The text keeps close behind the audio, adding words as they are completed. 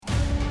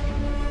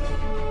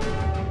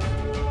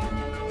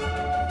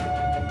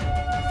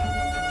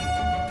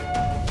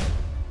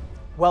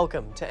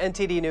Welcome to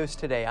NTD News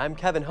Today. I'm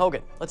Kevin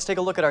Hogan. Let's take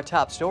a look at our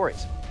top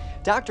stories.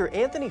 Dr.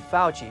 Anthony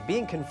Fauci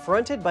being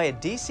confronted by a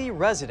D.C.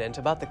 resident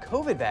about the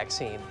COVID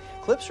vaccine.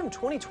 Clips from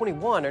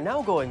 2021 are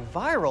now going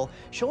viral,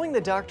 showing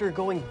the doctor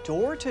going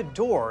door to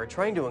door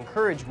trying to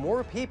encourage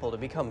more people to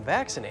become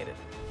vaccinated.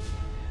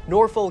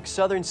 Norfolk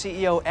Southern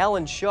CEO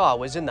Alan Shaw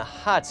was in the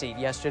hot seat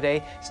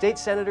yesterday. State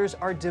senators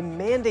are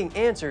demanding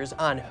answers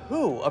on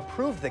who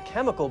approved the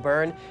chemical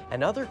burn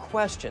and other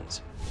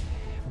questions.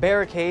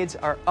 Barricades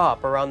are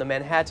up around the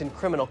Manhattan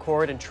Criminal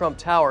Court and Trump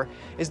Tower.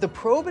 Is the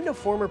probe into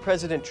former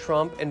President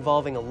Trump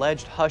involving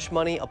alleged hush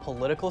money a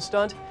political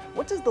stunt?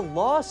 What does the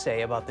law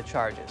say about the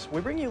charges?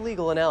 We bring you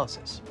legal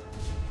analysis.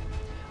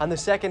 On the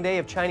second day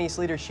of Chinese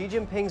leader Xi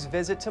Jinping's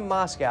visit to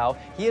Moscow,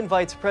 he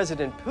invites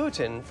President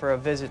Putin for a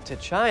visit to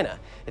China.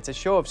 It's a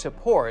show of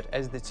support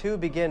as the two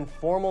begin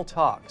formal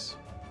talks.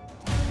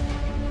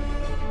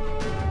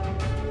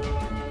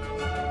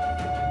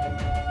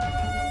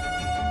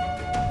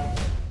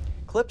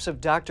 Clips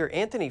of Dr.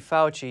 Anthony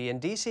Fauci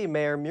and D.C.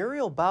 Mayor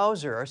Muriel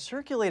Bowser are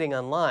circulating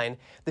online.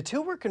 The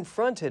two were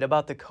confronted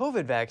about the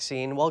COVID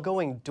vaccine while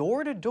going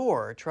door to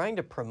door trying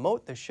to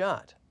promote the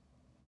shot.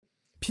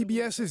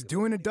 PBS is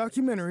doing a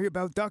documentary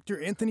about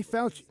Dr. Anthony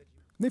Fauci.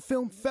 They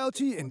filmed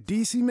Fauci and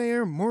D.C.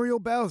 Mayor Muriel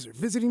Bowser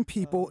visiting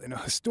people in a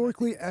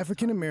historically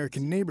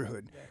African-American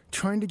neighborhood,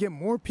 trying to get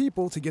more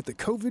people to get the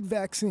COVID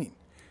vaccine.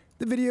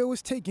 The video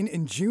was taken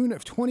in June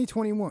of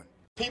 2021.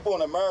 People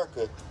in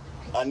America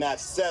are not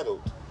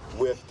settled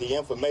with the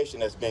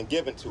information that's been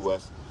given to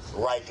us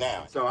right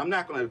now. So I'm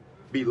not going to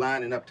be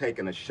lining up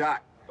taking a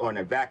shot or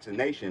a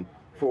vaccination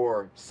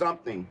for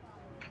something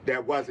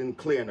that wasn't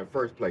clear in the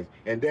first place.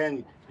 And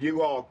then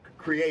you all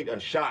create a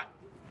shot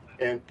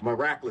in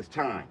miraculous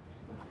time.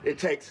 It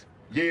takes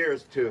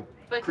years to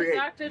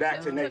create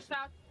vaccination.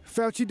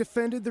 Fauci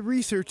defended the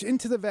research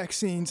into the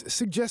vaccines,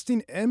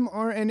 suggesting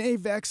mRNA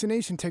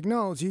vaccination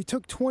technology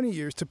took 20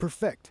 years to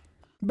perfect.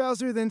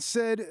 Bowser then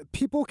said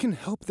people can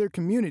help their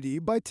community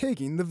by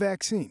taking the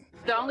vaccine.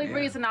 The only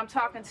reason I'm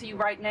talking to you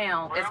right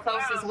now, as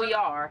close as we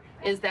are,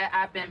 is that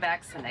I've been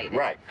vaccinated.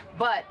 Right.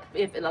 But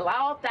if it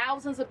allows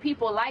thousands of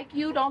people like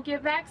you don't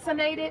get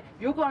vaccinated,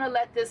 you're going to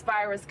let this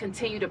virus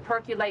continue to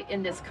percolate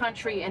in this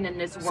country and in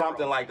this world.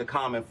 Something like the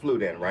common flu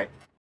then, right?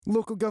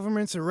 Local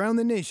governments around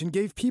the nation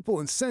gave people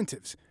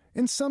incentives,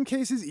 in some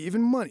cases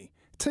even money,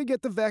 to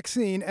get the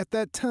vaccine at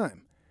that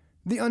time.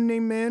 The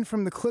unnamed man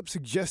from the clip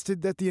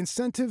suggested that the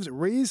incentives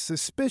raise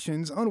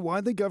suspicions on why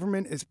the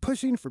government is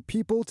pushing for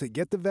people to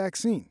get the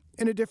vaccine.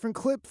 In a different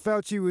clip,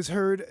 Fauci was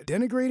heard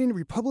denigrating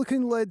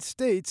Republican-led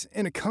states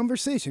in a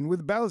conversation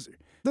with Bowser.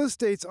 Those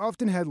states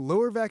often had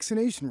lower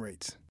vaccination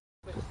rates.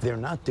 They're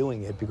not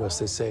doing it because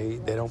they say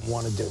they don't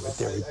want to do it.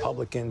 They're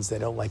Republicans. They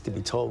don't like to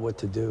be told what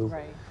to do.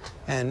 Right.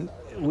 And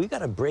we got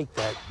to break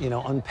that,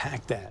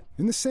 unpack that.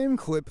 In the same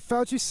clip,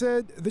 Fauci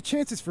said the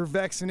chances for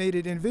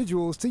vaccinated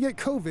individuals to get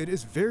COVID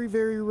is very,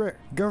 very rare.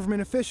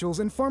 Government officials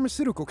and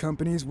pharmaceutical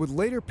companies would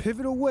later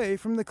pivot away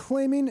from the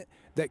claiming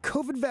that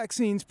COVID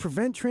vaccines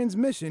prevent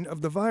transmission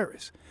of the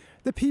virus.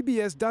 The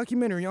PBS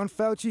documentary on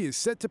Fauci is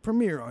set to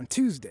premiere on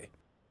Tuesday.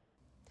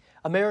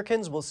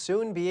 Americans will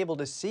soon be able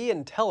to see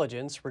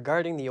intelligence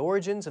regarding the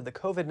origins of the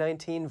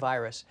COVID-19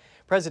 virus.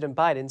 President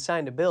Biden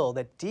signed a bill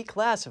that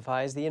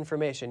declassifies the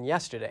information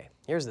yesterday.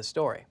 Here's the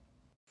story.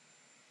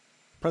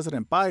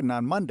 President Biden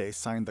on Monday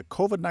signed the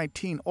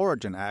COVID-19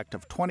 Origin Act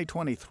of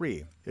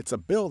 2023. It's a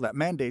bill that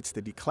mandates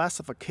the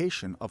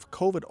declassification of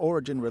COVID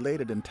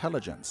origin-related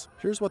intelligence.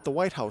 Here's what the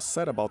White House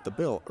said about the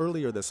bill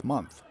earlier this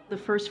month. The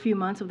first few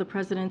months of the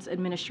president's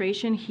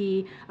administration,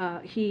 he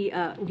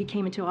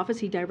came into office.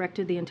 He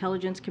directed the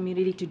intelligence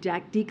community to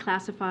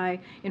declassify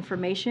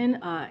information,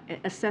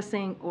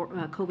 assessing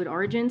COVID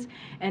origins,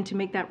 and to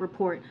make that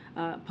report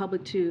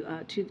public to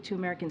the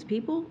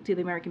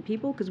American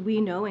people, because we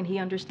know and he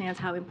understands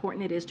how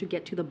important it is to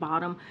get to the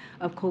bottom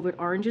of COVID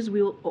origins.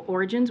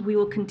 We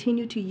will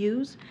continue to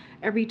use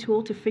every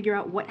tool to figure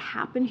out what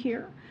happened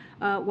here,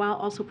 while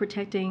also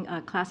protecting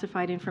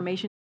classified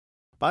information.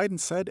 Biden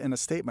said in a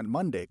statement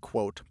Monday,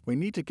 quote, "We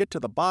need to get to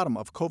the bottom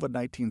of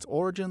COVID-19's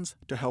origins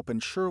to help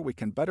ensure we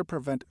can better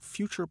prevent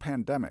future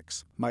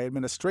pandemics. My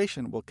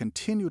administration will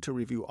continue to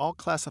review all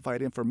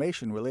classified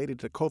information related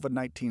to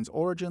COVID-19's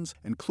origins,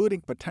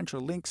 including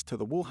potential links to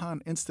the Wuhan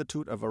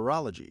Institute of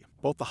Virology."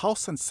 Both the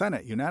House and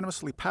Senate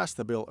unanimously passed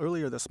the bill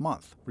earlier this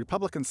month.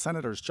 Republican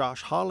Senators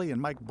Josh Hawley and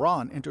Mike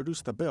Braun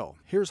introduced the bill.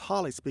 Here's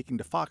Hawley speaking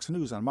to Fox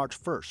News on March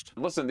 1st.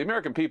 Listen, the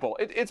American people,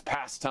 it's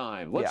past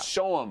time. Let's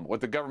show them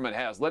what the government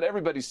has. Let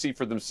everybody see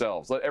for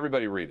themselves. Let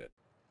everybody read it.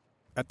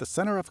 At the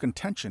center of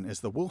contention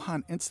is the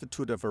Wuhan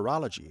Institute of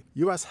Virology.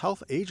 U.S.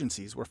 health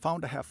agencies were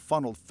found to have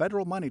funneled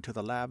federal money to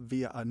the lab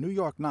via a New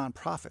York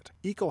nonprofit,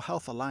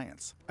 EcoHealth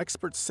Alliance.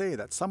 Experts say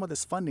that some of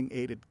this funding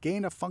aided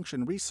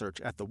gain-of-function research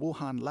at the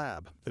Wuhan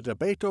lab. The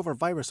debate over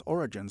virus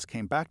origins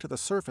came back to the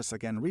surface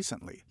again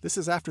recently. This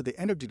is after the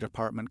Energy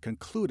Department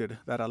concluded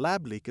that a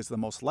lab leak is the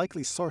most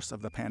likely source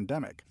of the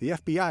pandemic. The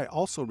FBI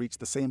also reached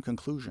the same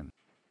conclusion.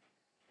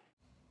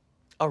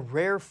 A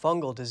rare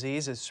fungal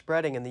disease is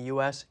spreading in the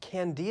U.S.,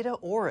 Candida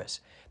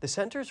auris. The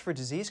Centers for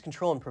Disease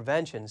Control and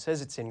Prevention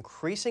says it's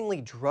increasingly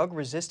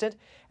drug-resistant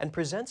and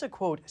presents a,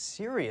 quote,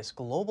 serious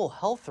global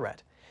health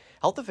threat.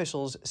 Health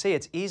officials say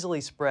it's easily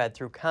spread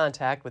through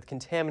contact with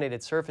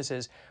contaminated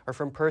surfaces or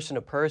from person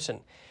to person.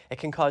 It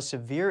can cause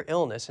severe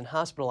illness in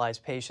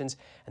hospitalized patients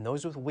and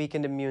those with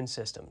weakened immune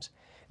systems.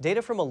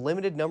 Data from a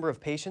limited number of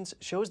patients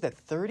shows that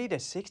 30 to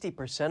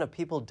 60% of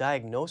people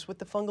diagnosed with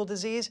the fungal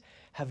disease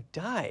have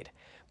died.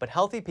 But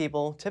healthy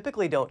people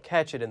typically don't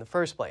catch it in the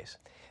first place.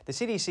 The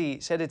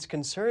CDC said it's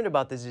concerned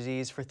about the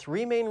disease for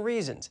three main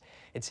reasons.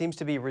 It seems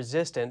to be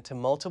resistant to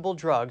multiple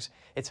drugs,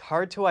 it's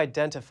hard to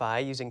identify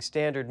using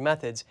standard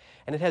methods,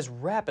 and it has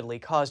rapidly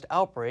caused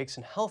outbreaks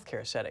in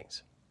healthcare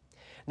settings.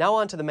 Now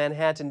on to the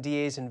Manhattan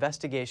DA's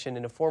investigation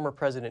into former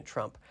President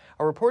Trump.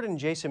 Our reporter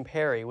Jason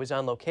Perry was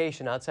on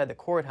location outside the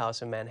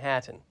courthouse in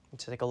Manhattan.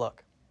 Let's take a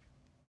look.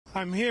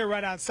 I'm here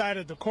right outside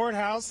of the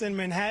courthouse in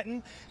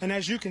Manhattan, and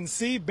as you can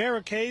see,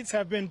 barricades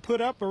have been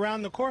put up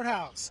around the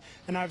courthouse,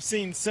 and I've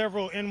seen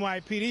several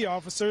NYPD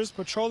officers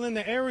patrolling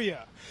the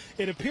area.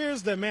 It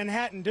appears the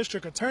Manhattan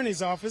District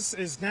Attorney's Office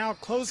is now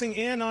closing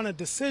in on a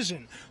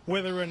decision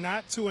whether or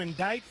not to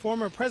indict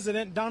former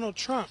President Donald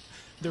Trump.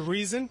 The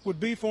reason would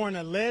be for an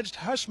alleged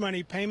hush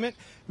money payment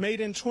made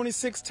in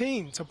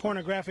 2016 to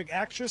pornographic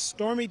actress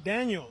Stormy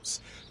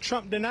Daniels.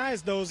 Trump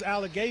denies those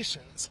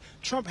allegations.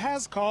 Trump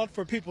has called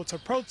for people to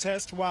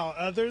protest, while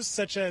others,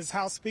 such as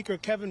House Speaker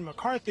Kevin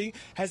McCarthy,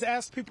 has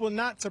asked people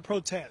not to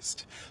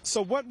protest.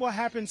 So what will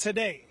happen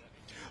today?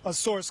 A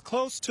source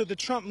close to the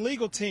Trump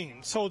legal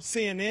team told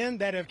CNN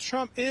that if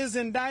Trump is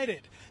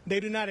indicted, they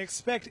do not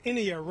expect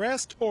any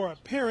arrest or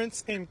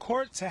appearance in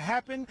court to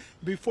happen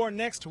before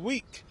next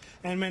week.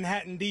 And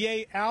Manhattan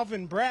DA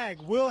Alvin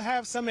Bragg will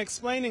have some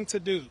explaining to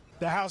do.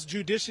 The House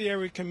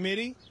Judiciary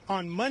Committee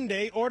on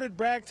Monday ordered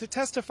Bragg to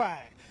testify.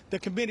 The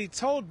committee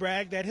told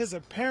Bragg that his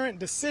apparent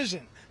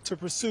decision to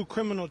pursue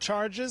criminal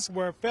charges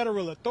where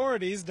federal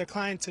authorities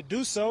declined to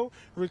do so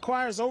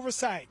requires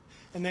oversight.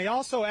 And they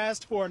also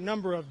asked for a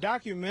number of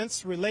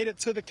documents related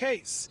to the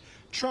case.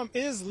 Trump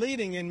is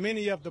leading in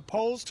many of the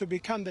polls to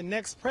become the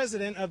next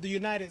president of the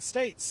United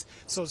States.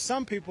 So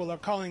some people are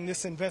calling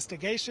this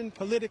investigation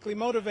politically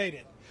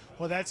motivated.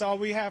 Well, that's all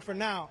we have for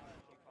now.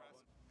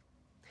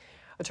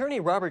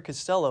 Attorney Robert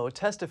Costello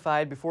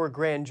testified before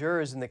grand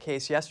jurors in the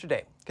case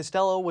yesterday.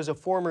 Costello was a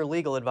former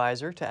legal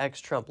advisor to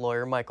ex-Trump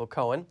lawyer Michael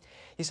Cohen.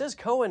 He says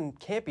Cohen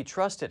can't be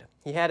trusted.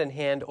 He had in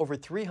hand over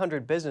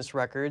 300 business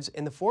records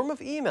in the form of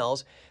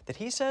emails that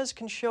he says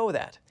can show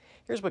that.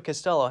 Here's what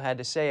Costello had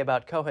to say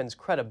about Cohen's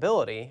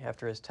credibility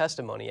after his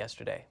testimony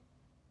yesterday.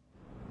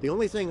 The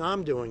only thing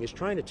I'm doing is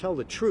trying to tell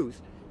the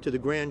truth to the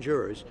grand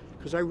jurors,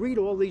 because I read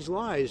all these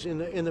lies in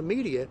the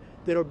media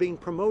that are being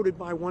promoted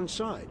by one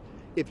side.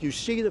 If you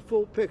see the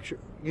full picture,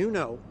 you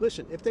know,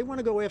 listen, if they want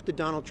to go after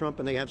Donald Trump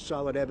and they have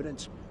solid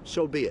evidence,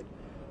 so be it.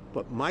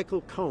 But Michael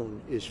Cohen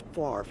is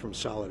far from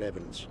solid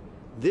evidence.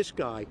 This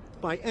guy,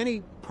 by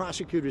any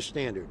prosecutor's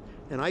standard,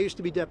 and I used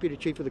to be deputy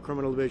chief of the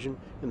criminal division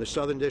in the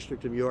Southern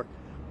District of New York,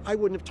 I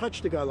wouldn't have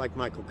touched a guy like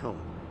Michael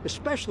Cohen,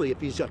 especially if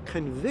he's a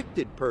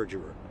convicted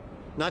perjurer.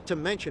 Not to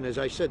mention, as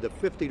I said, the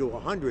 50 to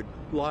 100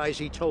 lies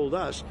he told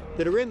us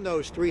that are in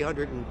those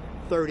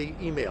 330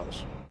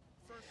 emails.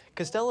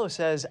 Costello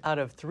says out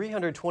of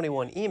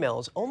 321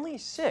 emails, only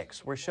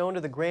 6 were shown to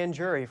the grand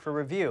jury for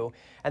review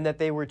and that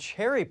they were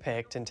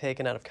cherry-picked and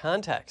taken out of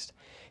context.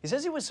 He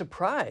says he was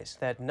surprised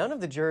that none of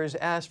the jurors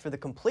asked for the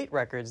complete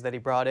records that he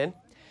brought in.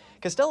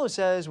 Costello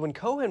says when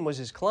Cohen was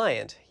his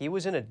client, he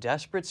was in a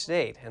desperate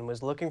state and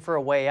was looking for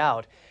a way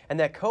out, and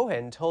that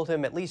Cohen told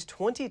him at least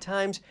 20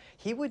 times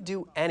he would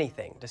do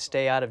anything to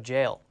stay out of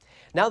jail.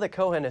 Now that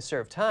Cohen has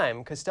served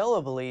time,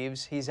 Costello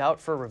believes he's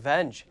out for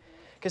revenge.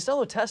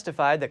 Costello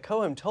testified that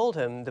Cohen told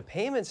him the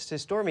payments to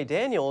Stormy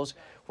Daniels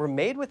were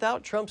made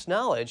without Trump's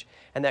knowledge,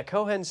 and that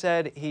Cohen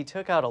said he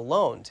took out a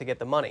loan to get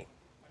the money.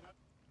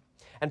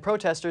 And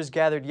protesters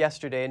gathered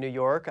yesterday in New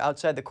York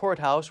outside the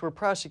courthouse where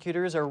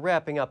prosecutors are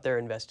wrapping up their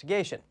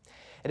investigation.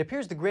 It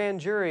appears the grand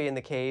jury in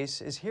the case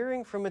is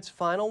hearing from its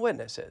final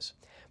witnesses.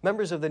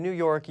 Members of the New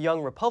York Young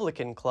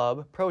Republican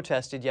Club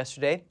protested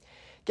yesterday.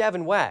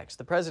 Gavin Wax,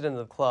 the president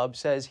of the club,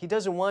 says he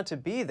doesn't want to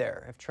be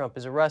there if Trump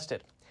is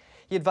arrested.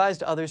 He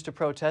advised others to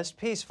protest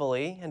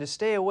peacefully and to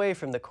stay away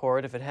from the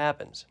court if it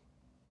happens.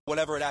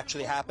 Whenever it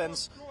actually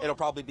happens, it'll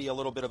probably be a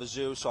little bit of a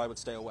zoo, so I would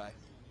stay away.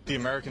 The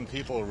American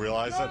people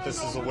realize that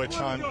this is a witch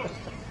hunt,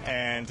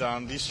 and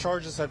these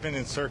charges have been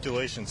in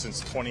circulation since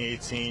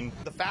 2018.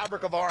 The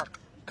fabric of our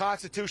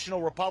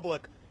constitutional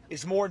republic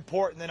is more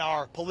important than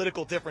our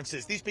political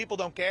differences. These people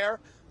don't care.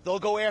 They'll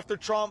go after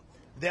Trump.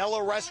 They'll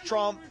arrest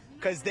Trump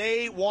because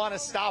they want to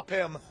stop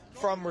him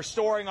from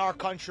restoring our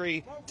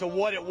country to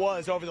what it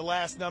was over the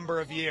last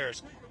number of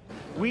years.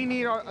 We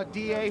need a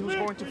DA who's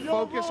going to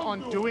focus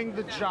on doing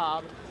the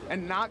job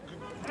and not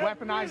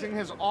weaponizing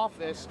his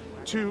office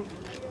to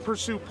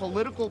pursue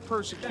political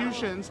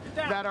persecutions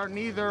that are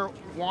neither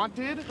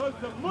wanted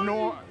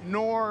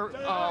nor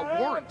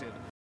warranted.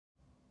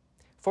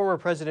 Former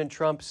President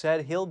Trump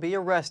said he'll be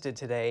arrested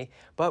today,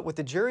 but with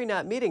the jury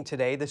not meeting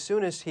today, the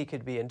soonest he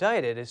could be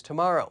indicted is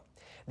tomorrow.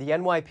 The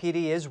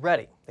NYPD is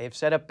ready. They've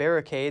set up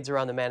barricades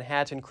around the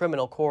Manhattan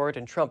Criminal Court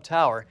and Trump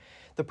Tower.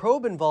 The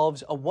probe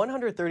involves a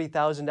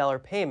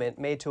 $130,000 payment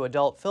made to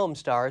adult film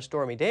star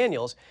Stormy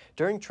Daniels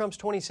during Trump's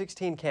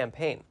 2016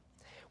 campaign.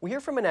 We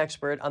hear from an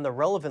expert on the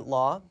relevant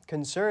law,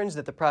 concerns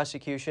that the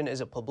prosecution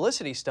is a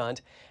publicity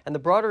stunt, and the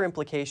broader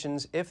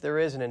implications if there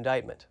is an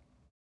indictment.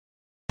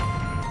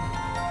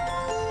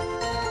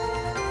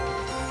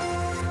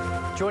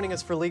 Joining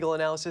us for legal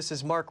analysis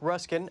is Mark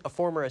Ruskin, a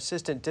former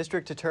assistant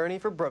district attorney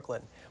for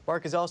Brooklyn.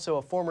 Mark is also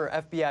a former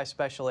FBI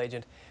special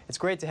agent. It's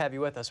great to have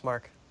you with us,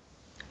 Mark.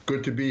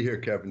 Good to be here,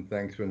 Kevin.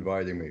 Thanks for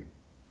inviting me.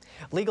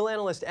 Legal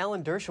analyst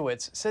Alan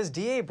Dershowitz says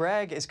DA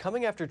Bragg is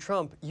coming after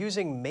Trump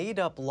using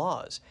made-up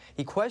laws.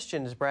 He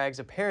questions Bragg's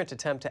apparent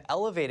attempt to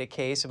elevate a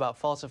case about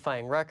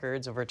falsifying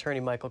records over attorney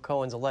Michael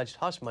Cohen's alleged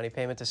hush money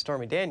payment to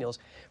Stormy Daniels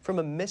from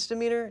a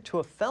misdemeanor to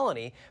a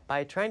felony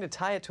by trying to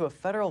tie it to a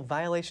federal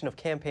violation of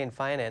campaign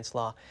finance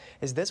law.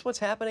 Is this what's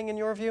happening in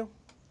your view?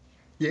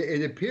 Yeah,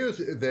 it appears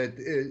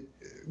that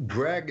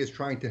Bragg is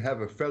trying to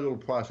have a federal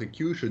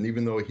prosecution,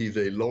 even though he's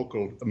a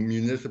local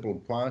municipal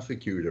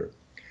prosecutor.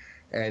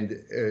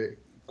 And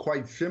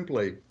quite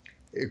simply,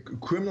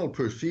 criminal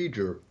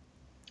procedure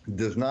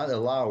does not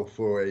allow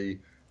for a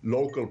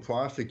local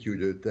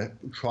prosecutor to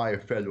try a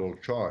federal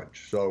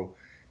charge. So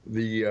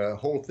the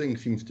whole thing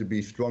seems to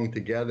be strung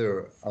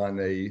together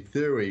on a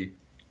theory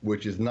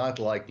which is not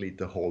likely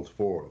to hold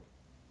forth.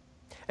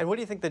 And what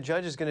do you think the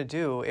judge is going to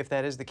do if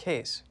that is the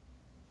case?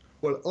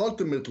 Well,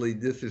 ultimately,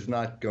 this is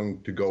not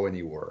going to go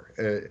anywhere.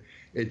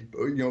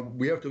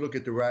 We have to look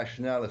at the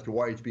rationale as to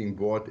why it's being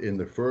brought in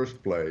the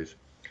first place,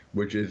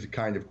 which is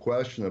kind of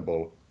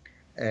questionable,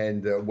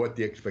 and what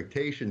the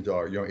expectations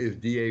are. Is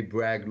DA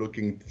Bragg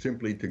looking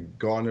simply to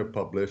garner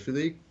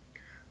publicity?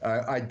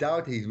 I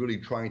doubt he's really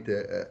trying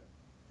to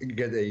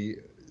get a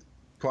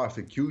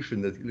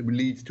prosecution that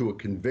leads to a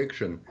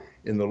conviction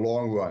in the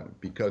long run,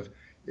 because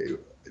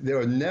there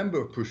are a number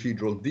of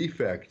procedural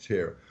defects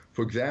here.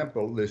 For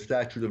example, the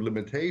statute of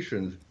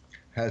limitations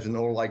has in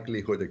all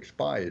likelihood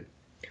expired,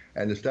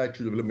 and the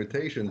statute of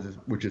limitations,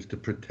 which is to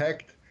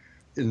protect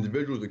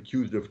individuals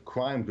accused of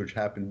crimes which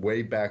happened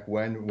way back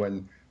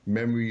when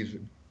memories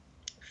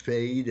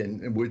fade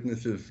and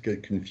witnesses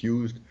get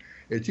confused.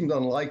 It seems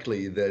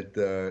unlikely that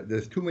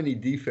there's too many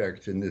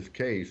defects in this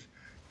case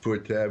for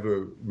it to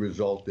ever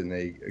result in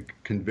a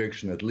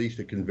conviction, at least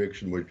a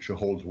conviction which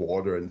holds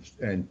water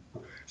and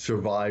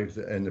survives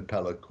an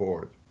appellate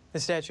court. The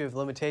statute of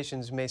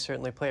limitations may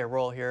certainly play a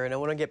role here, and I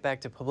want to get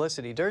back to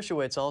publicity.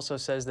 Dershowitz also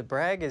says that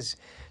Bragg is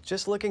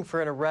just looking for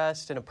an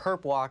arrest and a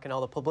perp walk and all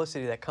the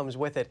publicity that comes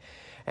with it.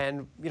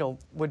 And,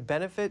 would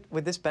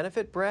this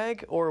benefit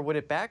Bragg, or would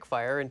it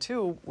backfire? And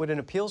two, would an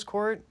appeals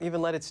court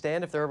even let it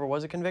stand if there ever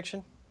was a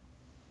conviction?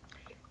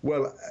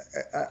 Well,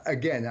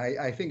 again,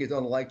 I think it's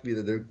unlikely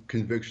that a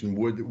conviction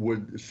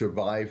would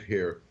survive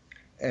here.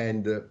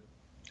 And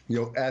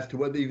as to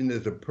whether even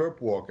there's a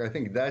perp walk, I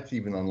think that's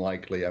even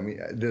unlikely. I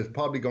mean, there's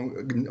probably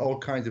all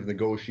kinds of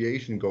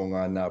negotiation going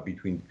on now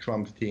between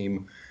Trump's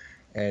team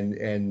and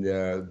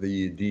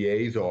the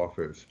DA's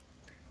office.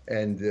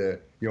 And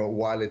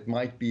while it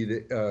might be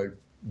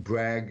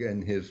Bragg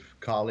and his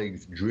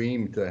colleagues'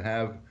 dream to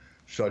have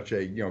such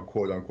a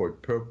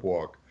quote-unquote perp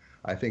walk,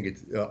 I think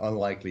it's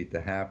unlikely to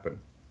happen.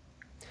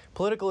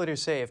 Political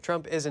leaders say if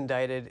Trump is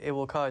indicted, it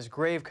will cause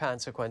grave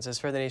consequences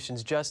for the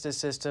nation's justice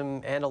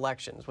system and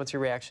elections. What's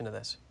your reaction to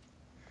this?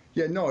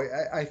 Yeah, no,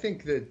 I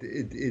think that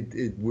it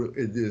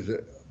is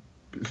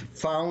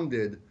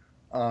founded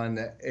on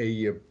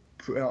a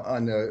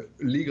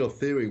legal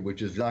theory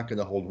which is not going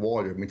to hold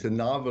water. I mean, it's a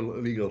novel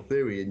legal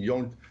theory, and you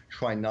don't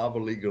try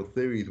novel legal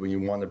theories when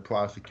you want to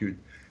prosecute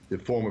the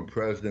former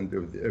president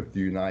of the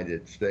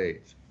United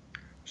States.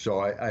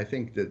 So I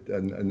think that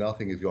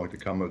nothing is going to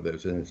come of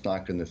this, and it's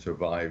not going to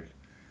survive.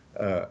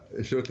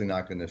 It's certainly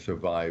not going to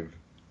survive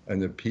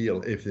an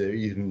appeal if there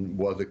even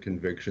was a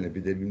conviction, if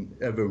it even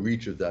ever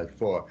reaches that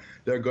far.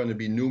 There are going to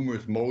be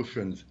numerous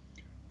motions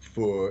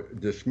for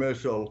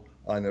dismissal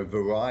on a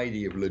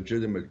variety of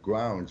legitimate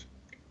grounds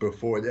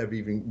before it ever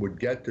even would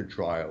get to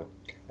trial.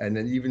 And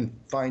then even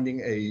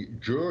finding a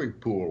jury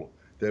pool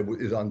that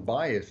is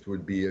unbiased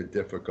would be a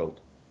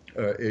difficult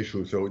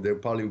issue. So there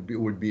probably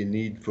would be a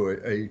need for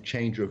a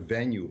change of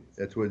venue.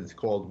 That's what it's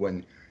called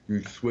when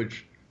you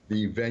switch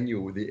the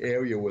venue, the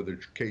area where the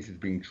case is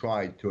being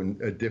tried, to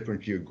a different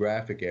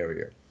geographic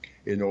area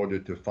in order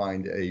to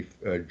find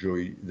a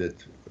jury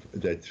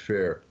that's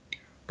fair.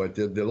 But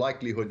the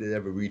likelihood that it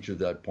ever reaches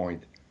that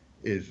point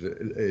is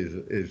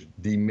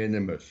de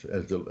minimis,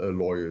 as the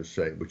lawyers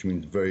say, which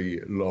means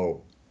very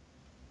low.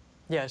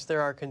 Yes,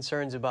 there are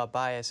concerns about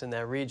bias in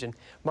that region.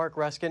 Mark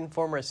Ruskin,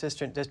 former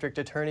assistant district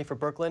attorney for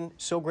Brooklyn,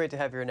 so great to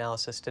have your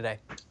analysis today.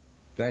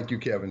 Thank you,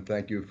 Kevin.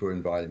 Thank you for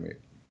inviting me.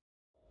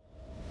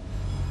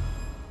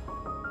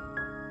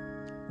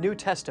 New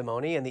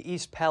testimony in the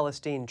East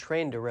Palestine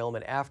train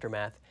derailment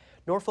aftermath.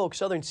 Norfolk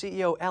Southern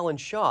CEO Alan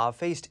Shaw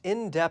faced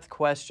in-depth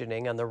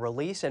questioning on the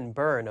release and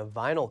burn of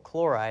vinyl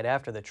chloride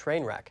after the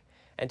train wreck.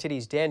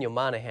 NTD's Daniel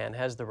Monahan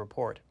has the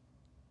report.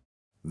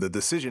 The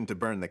decision to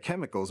burn the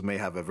chemicals may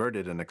have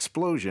averted an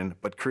explosion,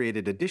 but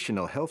created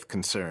additional health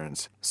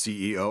concerns.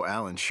 CEO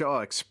Alan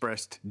Shaw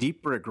expressed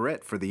deep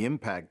regret for the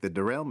impact the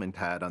derailment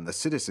had on the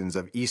citizens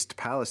of East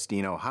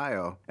Palestine,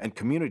 Ohio, and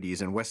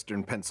communities in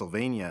western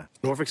Pennsylvania.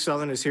 Norfolk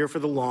Southern is here for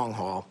the long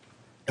haul,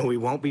 and we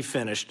won't be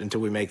finished until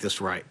we make this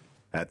right.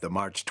 At the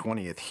March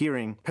 20th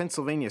hearing,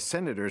 Pennsylvania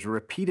senators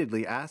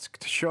repeatedly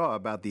asked Shaw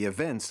about the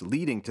events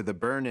leading to the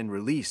burn and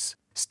release.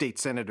 State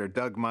Senator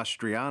Doug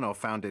Mastriano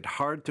found it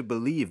hard to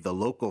believe the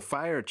local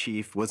fire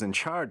chief was in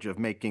charge of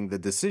making the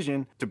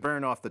decision to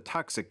burn off the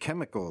toxic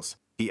chemicals.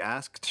 He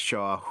asked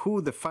Shaw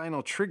who the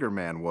final trigger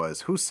man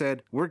was, who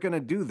said, "We're going to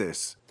do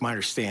this." My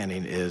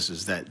understanding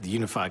is that the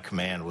Unified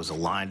Command was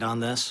aligned on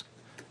this,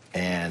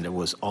 and it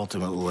was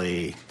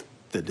ultimately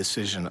the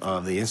decision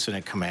of the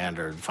incident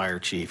commander, the fire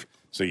chief.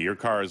 So your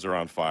cars are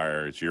on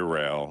fire, it's your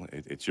rail,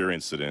 it's your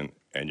incident,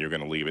 and you're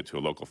going to leave it to a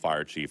local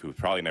fire chief who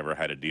probably never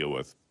had to deal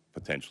with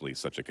potentially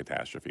such a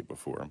catastrophe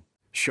before.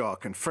 Shaw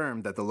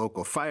confirmed that the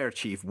local fire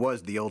chief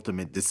was the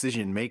ultimate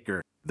decision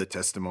maker. The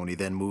testimony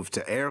then moved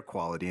to air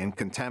quality and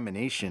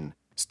contamination.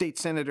 State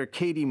Senator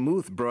Katie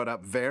Muth brought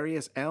up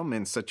various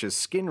ailments such as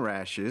skin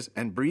rashes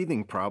and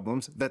breathing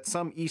problems that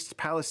some East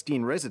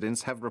Palestine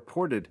residents have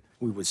reported.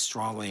 We would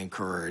strongly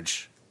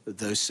encourage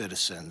those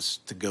citizens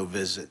to go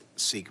visit,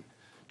 seek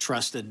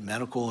trusted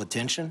medical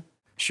attention.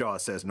 Shaw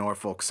says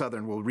Norfolk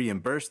Southern will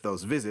reimburse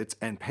those visits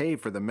and pay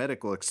for the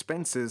medical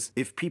expenses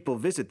if people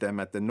visit them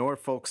at the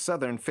Norfolk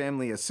Southern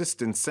Family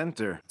Assistance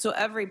Center. So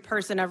every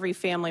person, every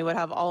family would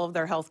have all of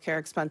their health care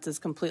expenses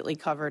completely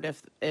covered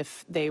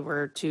if they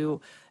were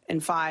to, in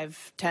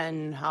 5,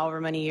 10,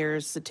 however many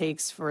years it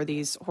takes for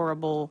these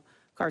horrible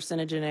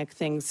carcinogenic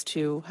things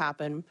to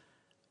happen,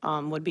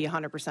 would be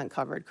 100%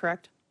 covered,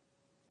 correct?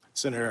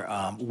 Senator,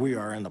 we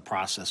are in the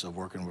process of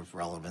working with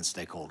relevant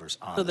stakeholders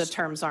on So this. the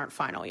terms aren't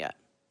final yet?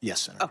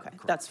 Yes, Senator. Okay,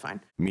 that's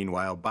fine.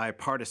 Meanwhile,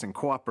 bipartisan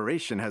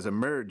cooperation has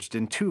emerged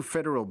in 2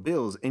 federal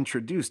bills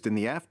introduced in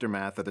the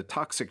aftermath of the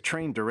toxic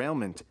train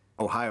derailment.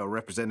 Ohio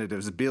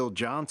Representatives Bill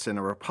Johnson,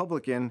 a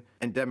Republican,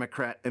 and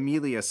Democrat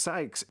Amelia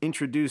Sykes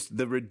introduced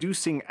the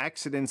Reducing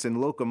Accidents in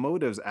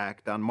Locomotives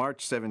Act on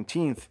March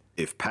 17th.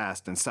 If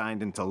passed and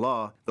signed into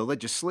law, the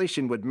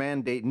legislation would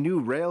mandate new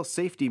rail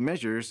safety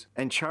measures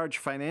and charge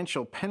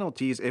financial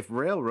penalties if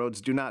railroads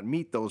do not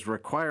meet those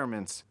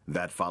requirements.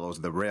 That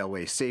follows the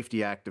Railway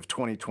Safety Act of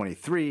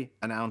 2023,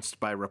 announced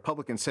by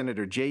Republican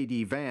Senator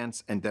J.D.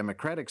 Vance and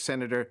Democratic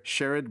Senator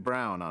Sherrod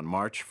Brown on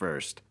March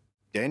 1st.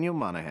 Daniel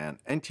Monahan,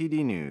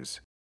 NTD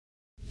News.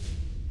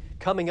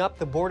 Coming up,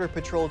 the Border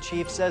Patrol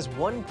chief says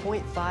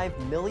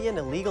 1.5 million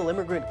illegal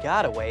immigrant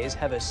gotaways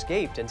have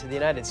escaped into the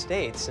United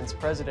States since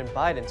President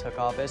Biden took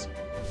office.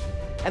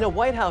 And a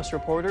White House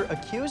reporter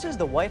accuses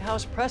the White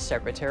House press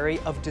secretary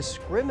of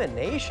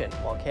discrimination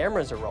while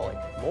cameras are rolling.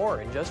 More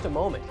in just a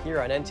moment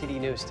here on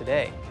NTD News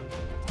Today.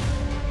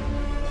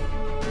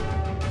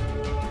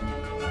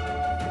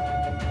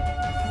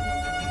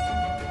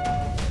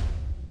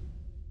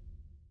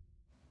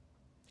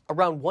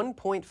 Around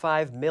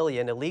 1.5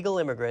 million illegal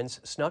immigrants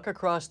snuck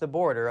across the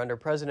border under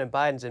President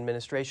Biden's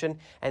administration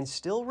and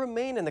still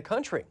remain in the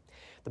country.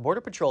 The Border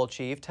Patrol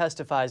chief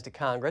testifies to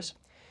Congress.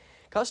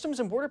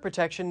 Customs and Border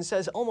Protection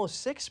says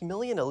almost 6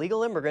 million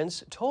illegal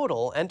immigrants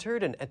total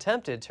entered and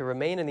attempted to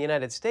remain in the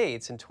United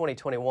States in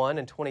 2021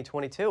 and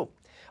 2022.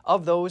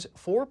 Of those,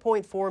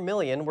 4.4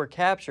 million were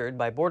captured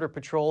by Border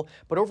Patrol,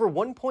 but over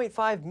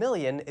 1.5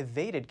 million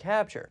evaded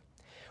capture.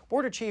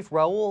 Border Chief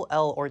Raul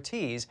L.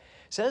 Ortiz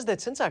says that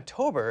since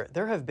October,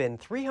 there have been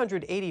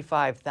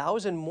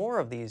 385,000 more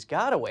of these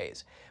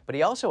gotaways, but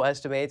he also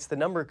estimates the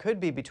number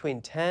could be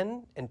between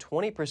 10 and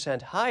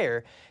 20%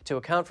 higher to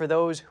account for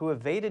those who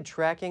evaded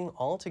tracking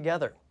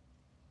altogether.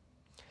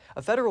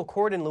 A federal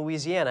court in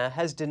Louisiana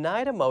has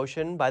denied a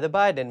motion by the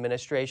Biden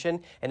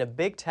administration in a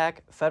big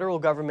tech federal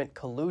government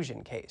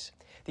collusion case.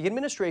 The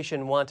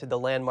administration wanted the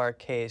landmark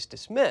case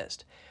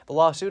dismissed. The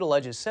lawsuit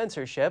alleges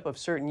censorship of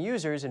certain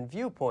users and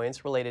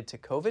viewpoints related to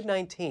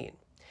COVID-19.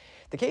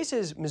 The case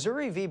is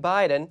Missouri v.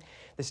 Biden.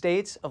 The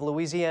states of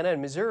Louisiana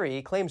and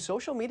Missouri claim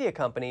social media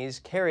companies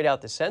carried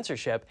out the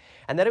censorship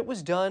and that it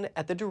was done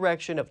at the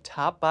direction of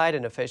top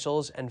Biden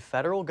officials and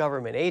federal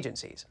government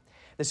agencies.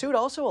 The suit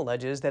also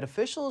alleges that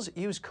officials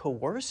use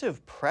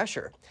coercive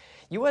pressure.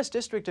 U.S.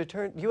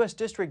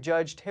 District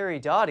Judge Terry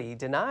Doughty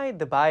denied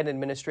the Biden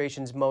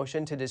administration's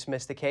motion to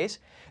dismiss the case.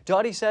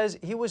 Doughty says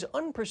he was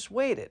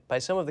unpersuaded by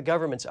some of the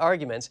government's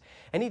arguments,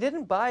 and he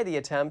didn't buy the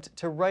attempt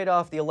to write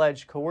off the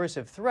alleged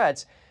coercive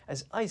threats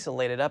as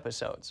isolated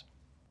episodes.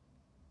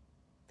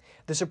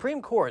 The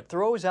Supreme Court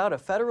throws out a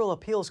federal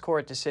appeals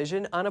court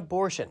decision on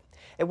abortion.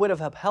 It would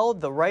have upheld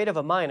the right of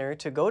a minor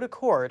to go to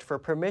court for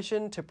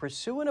permission to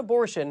pursue an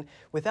abortion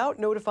without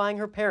notifying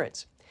her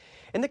parents.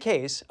 In the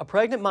case, a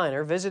pregnant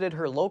minor visited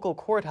her local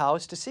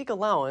courthouse to seek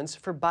allowance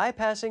for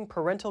bypassing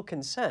parental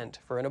consent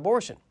for an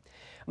abortion.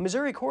 A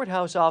Missouri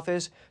courthouse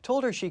office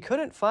told her she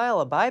couldn't file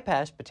a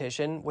bypass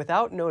petition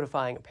without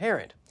notifying a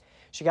parent.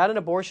 She got an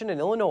abortion in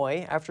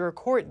Illinois after a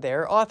court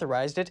there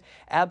authorized it,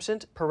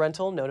 absent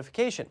parental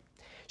notification.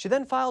 She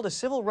then filed a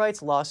civil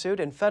rights lawsuit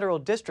in federal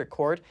district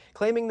court,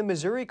 claiming the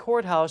Missouri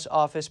courthouse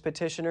office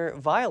petitioner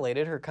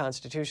violated her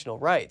constitutional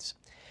rights.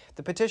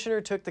 The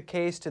petitioner took the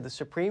case to the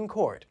Supreme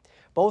Court.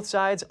 Both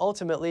sides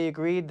ultimately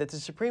agreed that the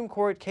Supreme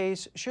Court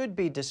case should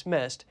be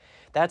dismissed.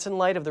 That's in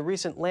light of the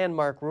recent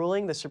landmark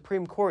ruling the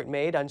Supreme Court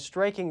made on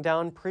striking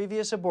down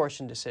previous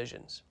abortion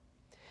decisions.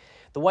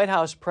 The White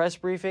House press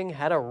briefing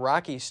had a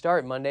rocky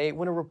start Monday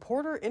when a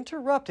reporter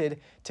interrupted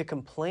to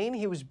complain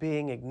he was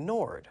being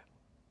ignored.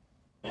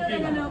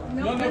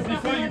 No,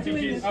 before you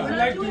begin, I would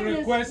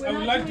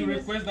like to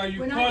request that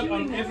you call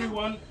on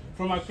everyone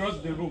from across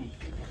the room.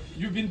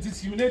 You've been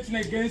discriminating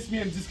against me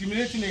and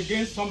discriminating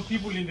against some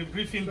people in the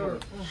briefing room.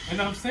 And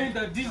I'm saying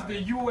that this is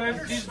the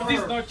U.S., this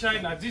is not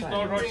China, this is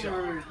not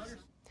Russia.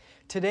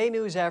 Today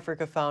News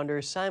Africa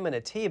founder Simon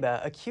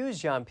Atiba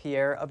accused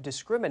Jean-Pierre of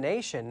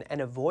discrimination and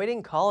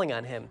avoiding calling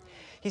on him.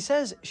 He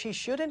says she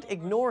shouldn't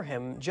ignore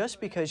him just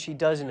because she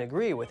doesn't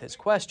agree with his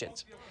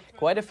questions.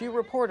 Quite a few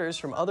reporters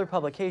from other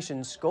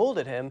publications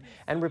scolded him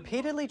and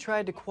repeatedly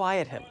tried to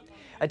quiet him.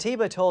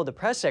 Atiba told the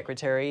press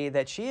secretary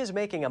that she is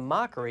making a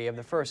mockery of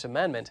the First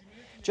Amendment.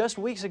 Just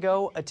weeks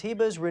ago,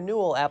 Atiba's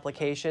renewal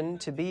application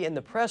to be in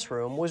the press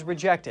room was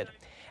rejected.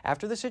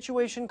 After the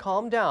situation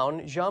calmed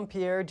down,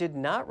 Jean-Pierre did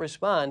not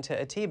respond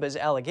to Atiba's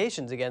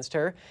allegations against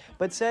her,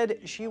 but said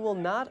she will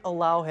not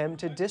allow him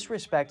to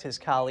disrespect his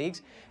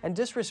colleagues and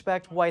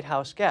disrespect White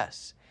House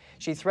guests.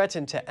 She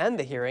threatened to end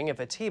the hearing if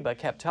Atiba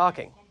kept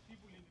talking.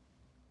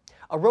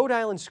 A Rhode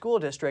Island school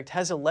district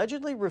has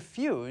allegedly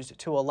refused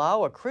to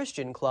allow a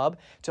Christian club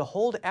to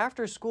hold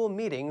after-school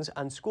meetings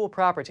on school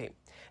property.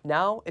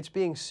 Now it's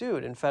being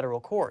sued in federal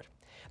court.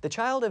 The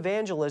Child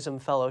Evangelism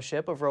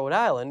Fellowship of Rhode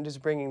Island is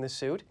bringing the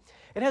suit.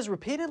 It has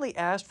repeatedly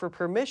asked for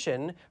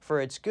permission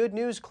for its Good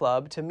News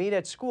Club to meet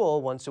at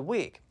school once a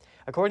week.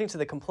 According to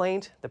the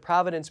complaint, the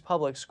Providence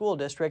Public School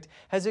District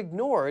has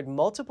ignored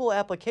multiple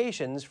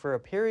applications for a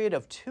period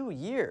of 2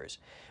 years.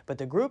 But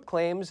the group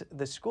claims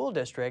the school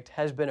district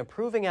has been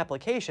approving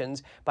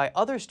applications by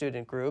other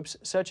student groups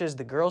such as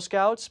the Girl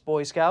Scouts,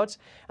 Boy Scouts,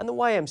 and the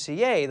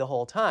YMCA the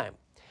whole time.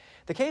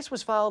 The case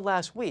was filed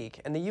last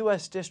week in the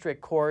U.S.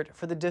 District Court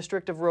for the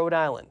District of Rhode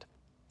Island.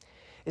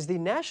 Is the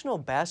National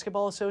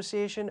Basketball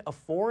Association a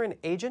foreign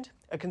agent?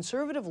 A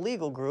conservative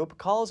legal group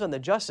calls on the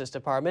Justice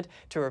Department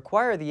to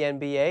require the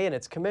NBA and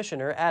its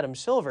commissioner, Adam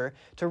Silver,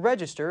 to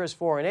register as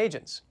foreign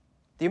agents.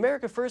 The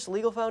America First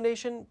Legal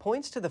Foundation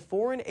points to the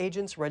Foreign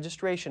Agents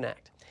Registration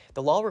Act.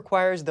 The law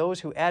requires those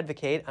who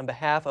advocate on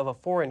behalf of a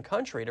foreign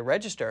country to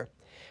register.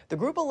 The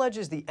group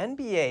alleges the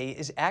NBA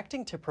is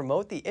acting to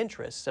promote the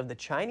interests of the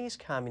Chinese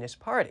Communist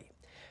Party.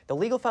 The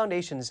Legal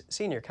Foundation's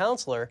senior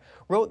counselor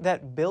wrote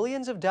that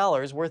billions of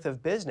dollars worth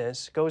of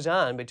business goes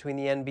on between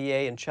the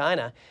NBA and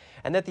China,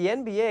 and that the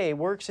NBA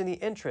works in the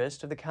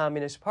interest of the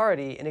Communist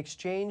Party in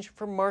exchange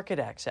for market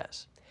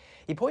access.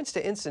 He points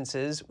to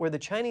instances where the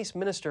Chinese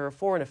Minister of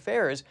Foreign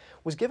Affairs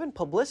was given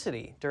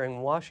publicity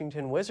during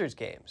Washington Wizards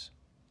games.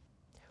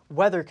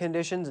 Weather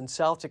conditions in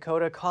South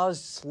Dakota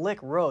caused slick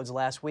roads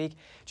last week.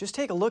 Just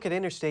take a look at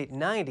Interstate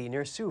 90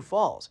 near Sioux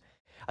Falls.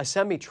 A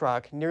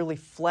semi-truck nearly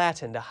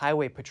flattened a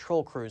highway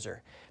patrol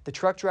cruiser. The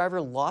truck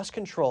driver lost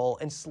control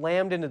and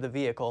slammed into the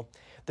vehicle.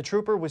 The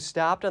trooper was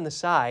stopped on the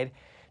side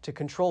to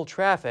control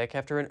traffic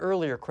after an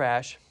earlier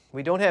crash.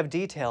 We don't have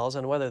details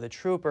on whether the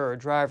trooper or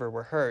driver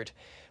were hurt,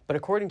 but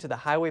according to the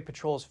Highway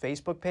Patrol's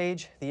Facebook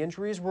page, the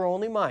injuries were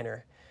only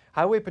minor.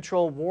 Highway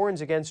Patrol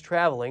warns against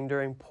traveling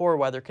during poor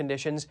weather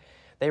conditions.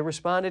 They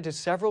responded to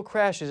several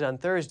crashes on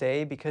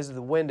Thursday because of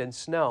the wind and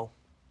snow.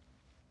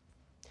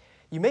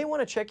 You may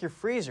want to check your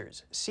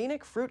freezers.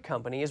 Scenic Fruit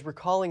Company is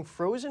recalling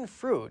frozen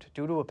fruit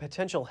due to a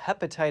potential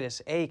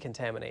hepatitis A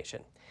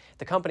contamination.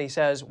 The company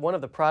says one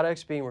of the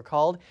products being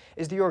recalled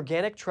is the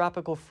organic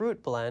tropical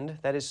fruit blend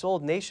that is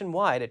sold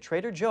nationwide at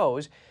Trader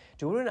Joe's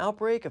due to an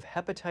outbreak of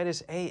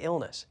hepatitis A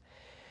illness.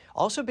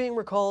 Also being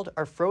recalled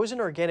are frozen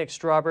organic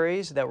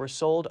strawberries that were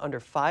sold under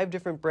 5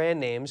 different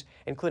brand names,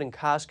 including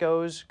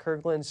Costco's,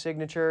 Kirkland's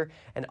Signature,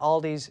 and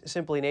Aldi's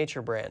Simply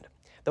Nature brand.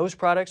 Those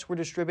products were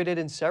distributed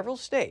in several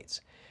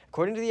states.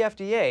 According to the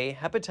FDA,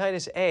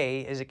 hepatitis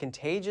A is a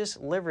contagious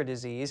liver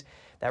disease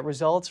that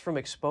results from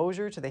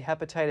exposure to the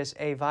hepatitis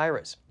A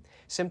virus.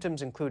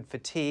 Symptoms include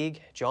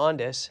fatigue,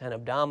 jaundice, and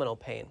abdominal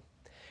pain.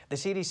 The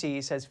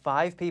CDC says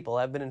 5 people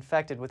have been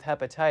infected with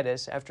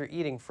hepatitis after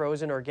eating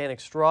frozen organic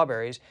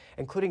strawberries,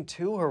 including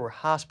 2 who were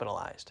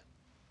hospitalized.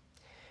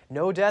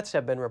 No deaths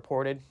have been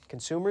reported.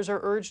 Consumers are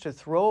urged to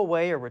throw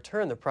away or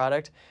return the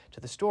product to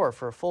the store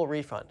for a full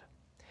refund.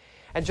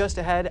 And just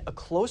ahead, a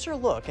closer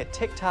look at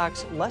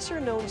TikTok's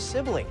lesser-known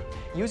sibling.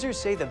 Users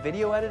say the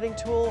video editing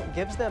tool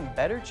gives them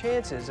better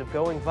chances of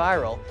going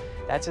viral.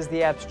 That's as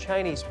the app's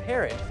Chinese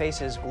parent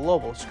faces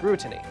global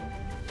scrutiny.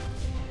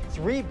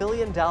 $3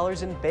 billion in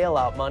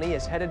bailout money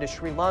is headed to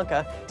Sri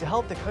Lanka to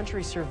help the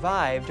country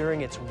survive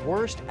during its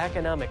worst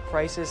economic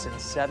crisis in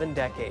 7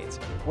 decades.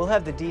 We'll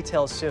have the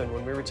details soon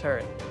when we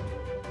return.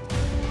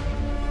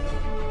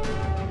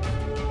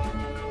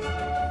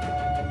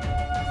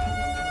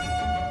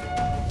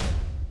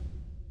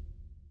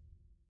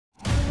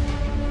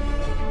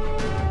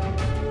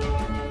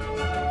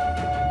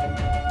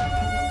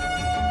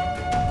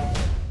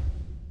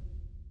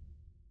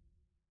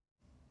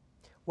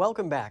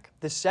 Welcome back.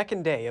 The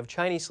second day of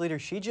Chinese leader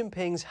Xi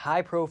Jinping's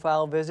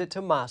high-profile visit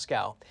to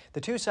Moscow.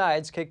 The two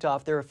sides kicked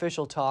off their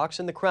official talks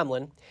in the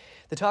Kremlin.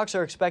 The talks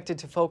are expected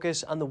to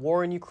focus on the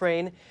war in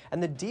Ukraine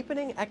and the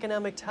deepening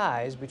economic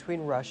ties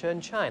between Russia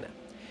and China.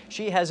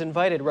 Xi has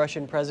invited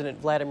Russian President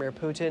Vladimir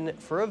Putin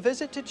for a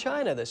visit to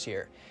China this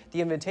year.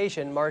 The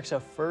invitation marks a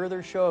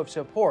further show of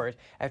support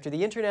after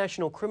the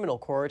International Criminal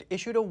Court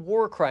issued a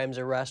war crimes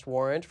arrest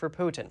warrant for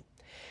Putin.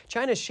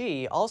 China's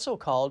Xi also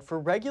called for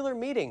regular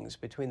meetings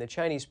between the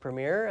Chinese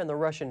premier and the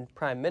Russian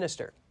prime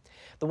minister.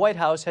 The White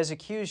House has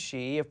accused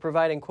Xi of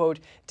providing, quote,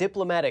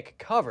 diplomatic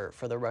cover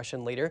for the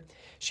Russian leader.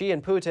 Xi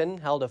and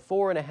Putin held a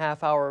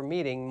 4.5-hour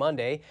meeting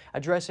Monday,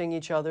 addressing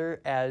each other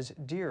as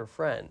dear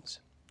friends.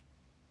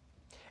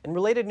 In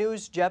related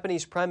news,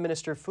 Japanese Prime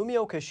Minister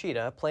Fumio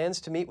Kishida plans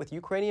to meet with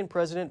Ukrainian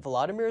President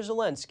Volodymyr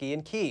Zelensky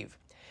in Kyiv.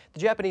 The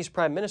Japanese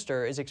Prime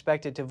Minister is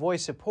expected to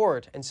voice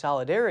support and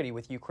solidarity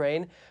with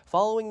Ukraine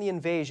following the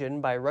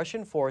invasion by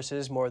Russian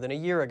forces more than a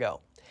year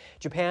ago.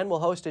 Japan will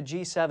host a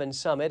G7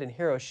 summit in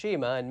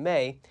Hiroshima in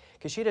May.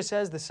 Kishida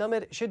says the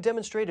summit should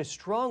demonstrate a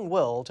strong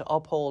will to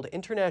uphold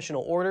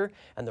international order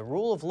and the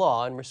rule of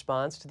law in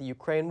response to the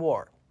Ukraine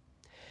war.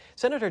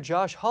 Senator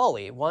Josh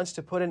Hawley wants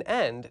to put an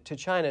end to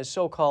China's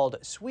so-called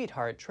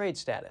sweetheart trade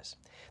status.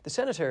 The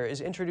senator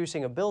is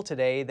introducing a bill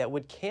today that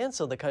would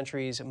cancel the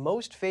country's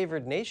most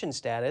favored nation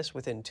status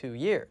within 2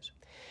 years.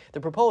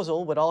 The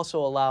proposal would also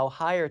allow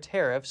higher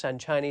tariffs on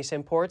Chinese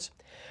imports.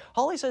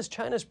 Hawley says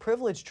China's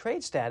privileged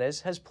trade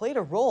status has played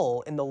a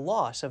role in the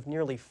loss of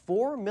nearly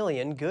 4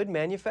 million good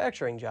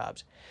manufacturing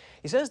jobs.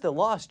 He says the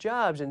lost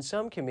jobs in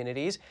some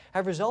communities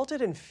have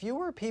resulted in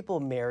fewer people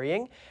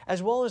marrying,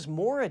 as well as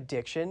more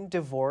addiction,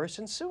 divorce,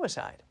 and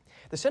suicide.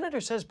 The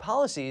senator says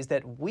policies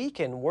that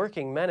weaken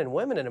working men and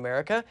women in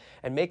America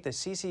and make the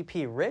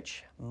CCP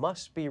rich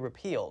must be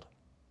repealed.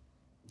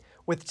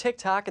 With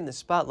TikTok in the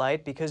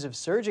spotlight because of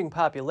surging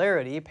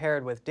popularity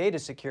paired with data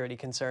security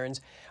concerns,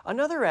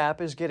 another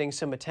app is getting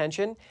some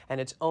attention,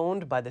 and it's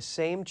owned by the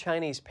same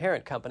Chinese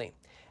parent company.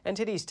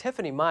 NTD's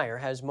Tiffany Meyer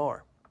has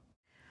more.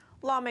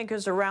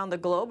 Lawmakers around the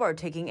globe are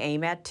taking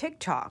aim at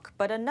TikTok,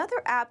 but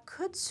another app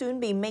could soon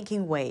be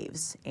making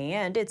waves,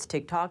 and it's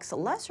TikTok's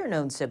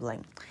lesser-known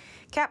sibling.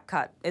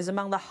 CapCut is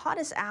among the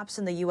hottest apps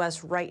in the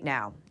U.S. right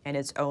now, and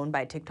it's owned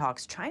by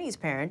TikTok's Chinese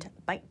parent,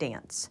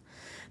 ByteDance.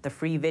 The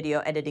free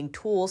video editing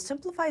tool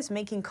simplifies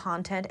making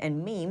content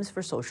and memes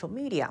for social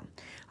media,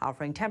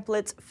 offering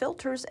templates,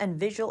 filters, and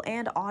visual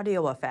and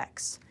audio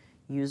effects.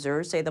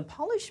 Users say the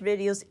polished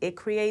videos it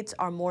creates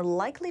are more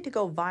likely to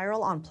go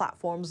viral on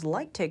platforms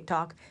like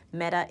TikTok,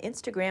 Meta,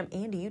 Instagram,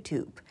 and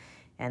YouTube.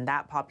 And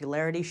that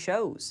popularity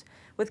shows,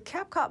 with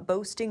CapCut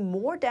boasting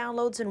more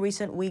downloads in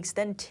recent weeks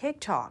than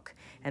TikTok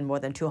and more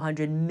than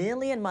 200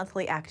 million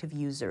monthly active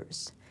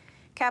users.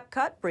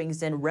 CapCut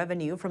brings in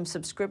revenue from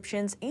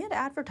subscriptions and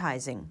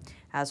advertising,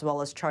 as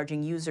well as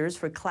charging users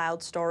for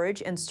cloud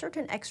storage and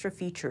certain extra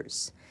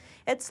features.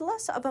 It's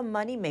less of a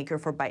moneymaker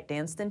for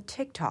ByteDance than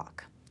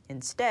TikTok.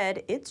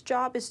 Instead, its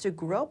job is to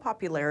grow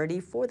popularity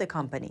for the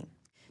company.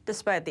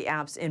 Despite the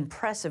app's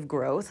impressive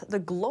growth, the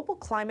global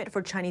climate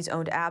for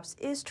Chinese-owned apps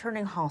is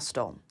turning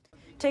hostile.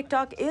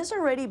 TikTok is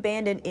already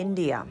banned in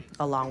India,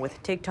 along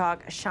with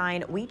TikTok,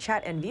 Shine,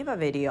 WeChat, and Viva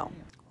Video,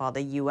 while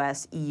the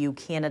US, EU,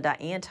 Canada,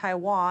 and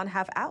Taiwan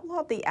have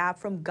outlawed the app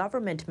from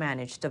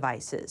government-managed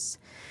devices.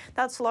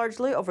 That's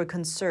largely over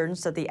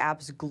concerns that the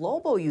app's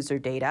global user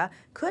data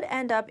could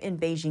end up in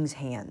Beijing's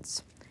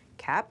hands.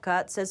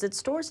 CapCut says it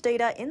stores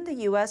data in the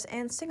US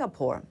and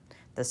Singapore,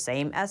 the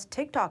same as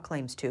TikTok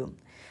claims to.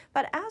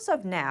 But as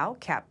of now,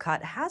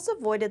 CapCut has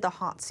avoided the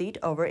hot seat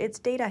over its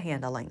data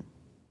handling.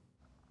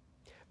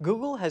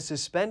 Google has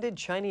suspended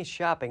Chinese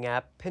shopping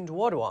app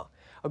Pinduoduo.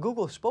 A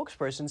Google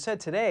spokesperson said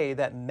today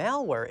that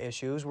malware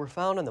issues were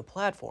found on the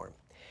platform.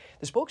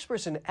 The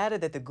spokesperson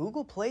added that the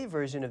Google Play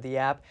version of the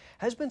app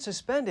has been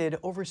suspended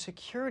over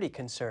security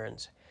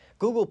concerns.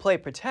 Google Play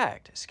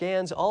Protect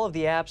scans all of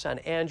the apps on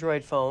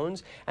Android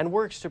phones and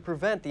works to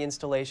prevent the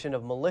installation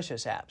of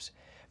malicious apps.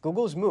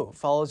 Google's move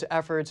follows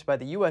efforts by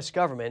the U.S.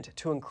 government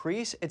to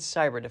increase its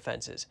cyber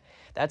defenses.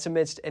 That's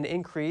amidst an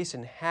increase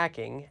in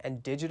hacking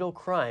and digital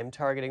crime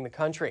targeting the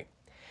country.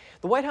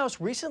 The White House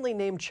recently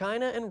named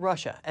China and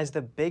Russia as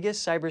the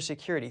biggest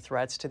cybersecurity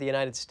threats to the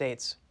United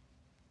States.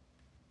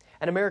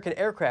 An American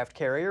aircraft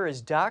carrier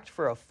is docked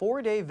for a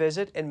 4-day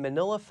visit in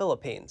Manila,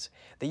 Philippines.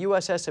 The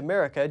USS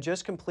America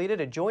just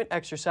completed a joint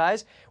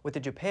exercise with the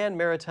Japan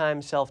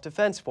Maritime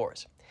Self-Defense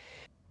Force.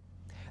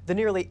 The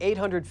nearly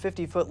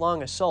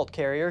 850-foot-long assault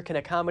carrier can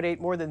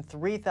accommodate more than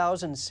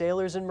 3,000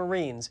 sailors and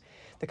Marines.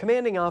 The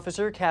commanding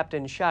officer,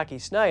 Captain Shockey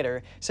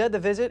Snyder, said the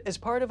visit is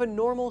part of a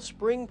normal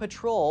spring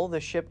patrol the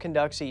ship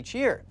conducts each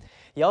year.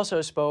 He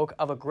also spoke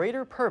of a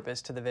greater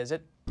purpose to the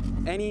visit.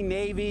 Any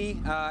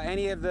Navy,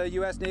 any of the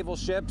U.S. naval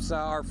ships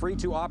are free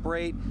to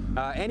operate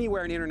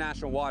anywhere in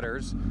international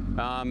waters,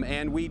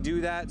 and we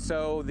do that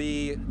so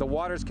the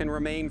waters can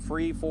remain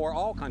free for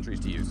all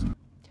countries to use.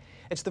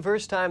 It's the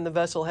first time the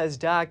vessel has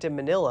docked in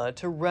Manila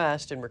to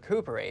rest and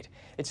recuperate.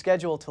 It's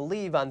scheduled to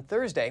leave on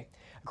Thursday.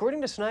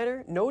 According to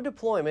Snyder, no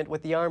deployment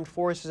with the armed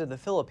forces of the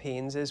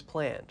Philippines is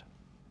planned.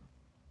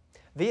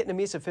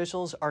 Vietnamese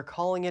officials are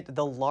calling it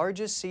the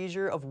largest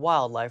seizure of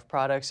wildlife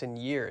products in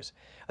years.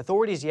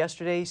 Authorities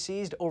yesterday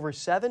seized over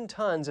 7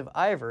 tons of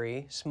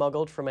ivory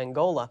smuggled from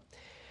Angola.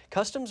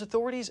 Customs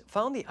authorities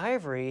found the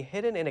ivory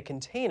hidden in a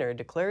container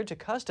declared to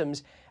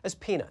customs as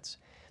peanuts.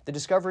 The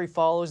discovery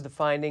follows the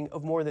finding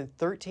of more than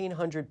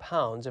 1,300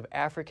 pounds of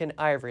African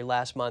ivory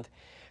last month.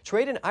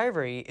 Trade in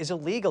ivory is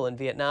illegal in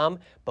Vietnam,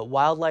 but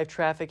wildlife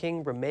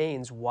trafficking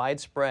remains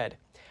widespread.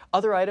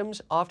 Other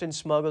items often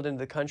smuggled into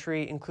the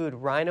country include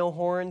rhino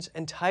horns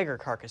and tiger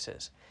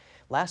carcasses.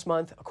 Last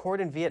month, a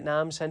court in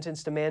Vietnam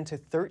sentenced a man to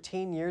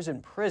 13 years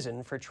in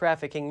prison for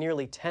trafficking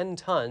nearly 10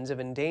 tons of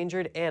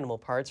endangered animal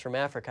parts from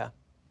Africa.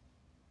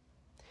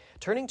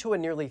 Turning to a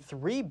nearly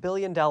 $3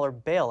 billion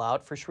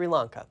bailout for Sri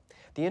Lanka.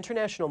 The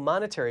International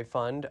Monetary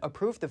Fund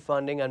approved the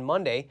funding on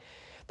Monday.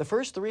 The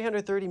first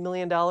 $330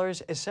 million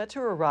is set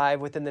to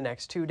arrive within the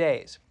next 2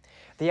 days.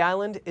 The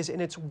island is in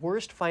its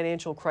worst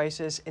financial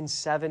crisis in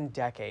 7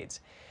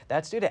 decades.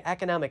 That's due to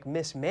economic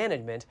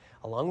mismanagement,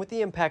 along with the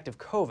impact of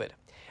COVID.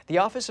 The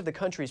office of the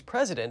country's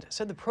president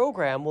said the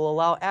program will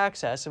allow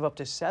access of up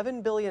to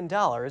 $7 billion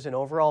in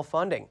overall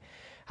funding.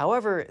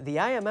 However, the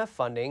IMF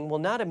funding will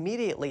not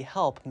immediately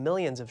help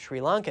millions of Sri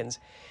Lankans.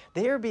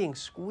 They are being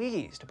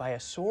squeezed by a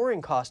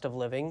soaring cost of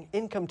living,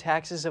 income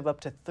taxes of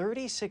up to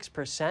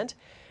 36%,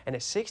 and a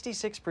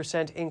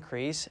 66%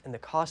 increase in the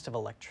cost of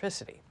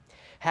electricity.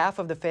 Half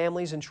of the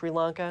families in Sri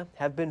Lanka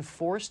have been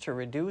forced to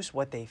reduce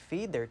what they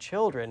feed their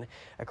children,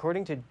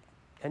 according to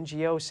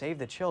NGO Save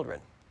the Children.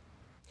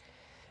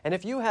 And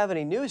if you have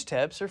any news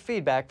tips or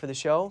feedback for the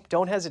show,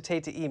 don't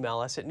hesitate to email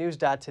us at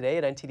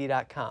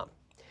news.today@ntd.com.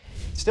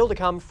 Still to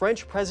come,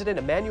 French President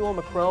Emmanuel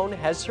Macron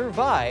has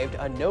survived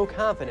a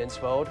no-confidence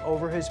vote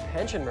over his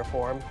pension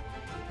reform.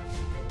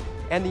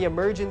 And the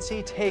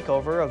emergency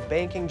takeover of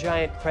banking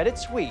giant Credit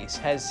Suisse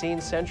has seen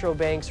central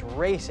banks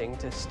racing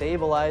to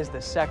stabilize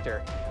the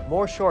sector.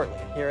 More shortly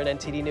here at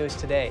NTD News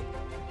Today.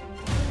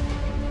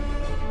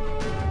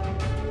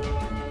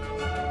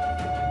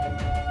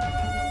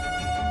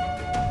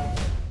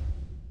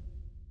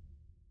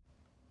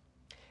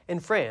 In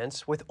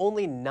France, with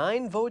only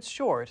 9 votes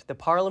short, the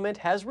parliament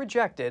has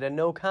rejected a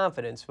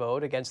no-confidence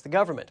vote against the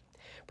government.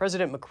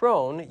 President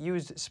Macron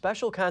used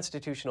special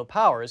constitutional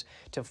powers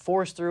to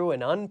force through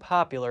an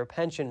unpopular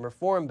pension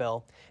reform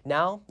bill.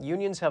 Now,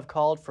 unions have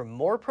called for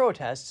more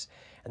protests,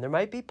 and there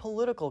might be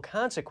political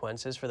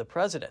consequences for the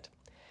president.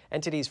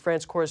 NTD's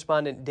France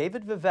correspondent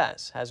David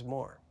Vives has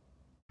more.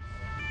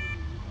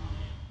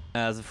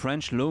 As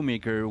French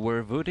lawmakers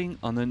were voting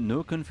on a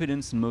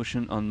no-confidence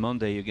motion on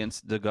Monday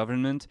against the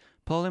government,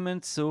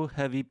 Parliament saw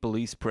heavy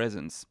police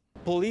presence.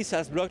 Police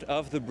has blocked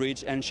off the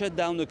bridge and shut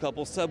down a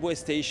couple subway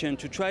stations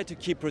to try to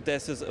keep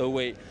protesters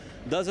away.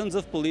 Dozens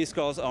of police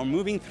cars are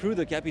moving through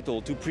the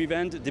capital to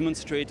prevent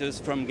demonstrators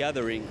from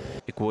gathering.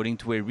 According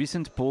to a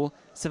recent poll,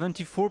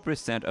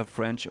 74% of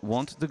French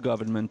want the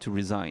government to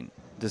resign.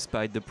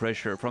 Despite the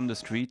pressure from the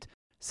street,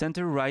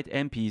 center-right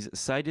MPs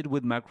sided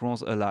with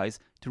Macron's allies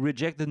to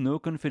reject the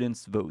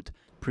no-confidence vote,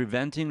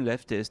 preventing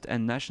leftist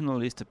and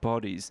nationalist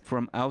parties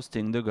from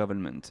ousting the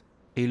government.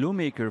 A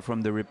lawmaker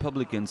from the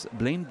Republicans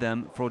blamed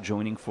them for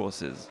joining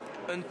forces.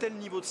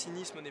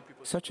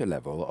 Such a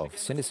level of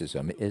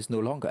cynicism is no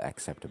longer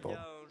acceptable.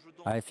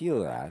 I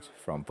feel that,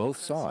 from both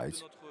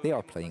sides, they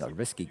are playing a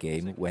risky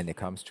game when it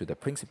comes to the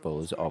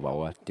principles of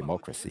our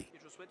democracy.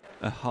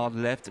 A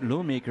hard-left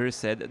lawmaker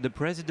said the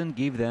president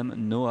gave them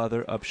no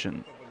other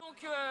option.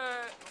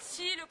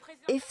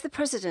 If the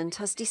president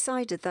has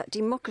decided that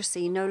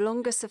democracy no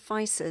longer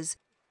suffices,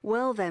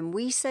 well then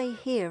we say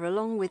here,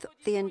 along with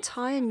the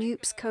entire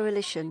NUPES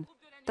coalition,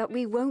 that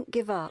we won't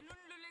give up,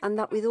 and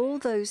that with all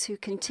those who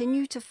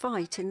continue to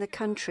fight in the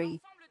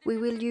country, we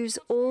will use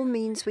all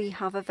means we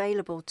have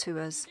available to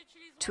us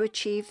to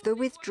achieve the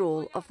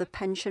withdrawal of the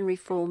pension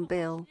reform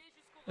bill.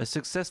 A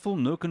successful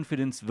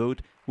no-confidence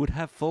vote would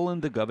have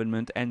fallen the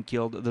government and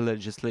killed the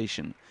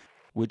legislation,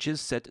 which is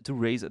set to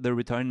raise the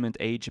retirement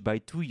age by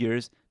 2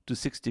 years to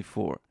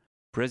 64.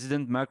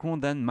 President Macron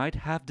then might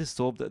have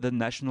dissolved the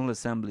National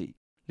Assembly,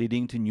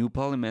 leading to new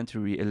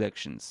parliamentary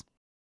elections.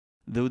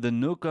 Though the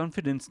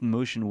no-confidence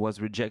motion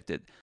was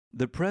rejected,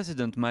 the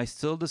president might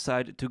still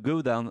decide to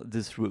go down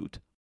this route.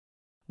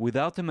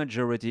 Without a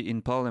majority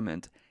in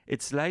parliament,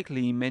 it's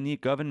likely many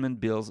government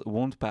bills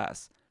won't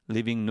pass,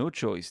 leaving no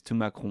choice to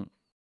Macron.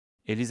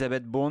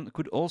 Elisabeth Borne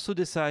could also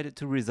decide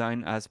to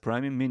resign as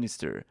prime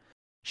minister.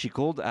 She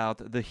called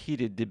out the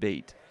heated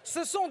debate.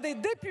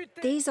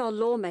 These are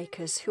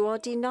lawmakers who are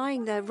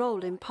denying their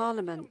role in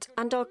Parliament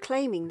and are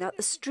claiming that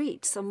the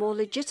streets are more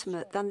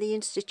legitimate than the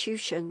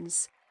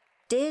institutions.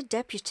 Dear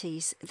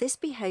deputies, this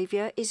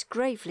behaviour is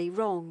gravely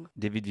wrong.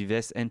 David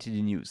Vives,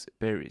 NTD News,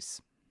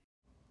 Paris.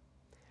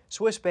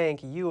 Swiss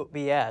bank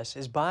UBS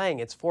is buying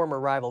its former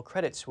rival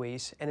Credit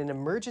Suisse in an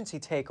emergency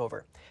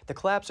takeover. The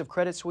collapse of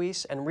Credit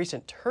Suisse and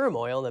recent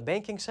turmoil in the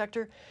banking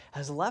sector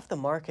has left the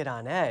market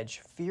on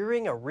edge,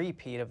 fearing a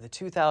repeat of the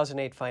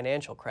 2008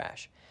 financial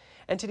crash.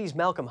 NTD's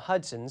Malcolm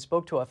Hudson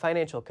spoke to a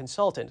financial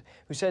consultant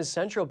who says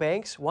central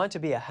banks want to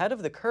be ahead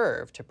of the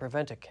curve to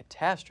prevent a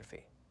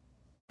catastrophe.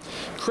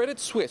 Credit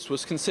Suisse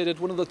was considered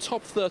one of the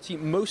top 30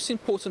 most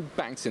important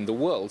banks in the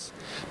world.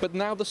 But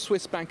now the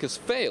Swiss bank has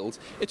failed,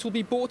 it will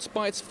be bought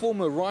by its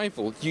former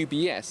rival,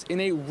 UBS, in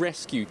a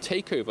rescue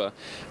takeover.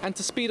 And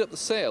to speed up the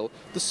sale,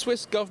 the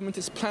Swiss government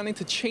is planning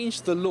to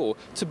change the law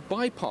to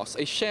bypass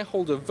a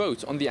shareholder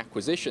vote on the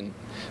acquisition.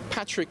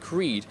 Patrick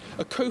Reed,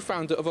 a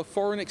co-founder of a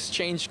foreign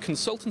exchange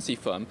consultancy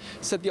firm,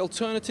 said the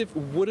alternative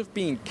would have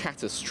been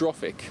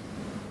catastrophic.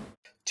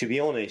 To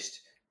be honest,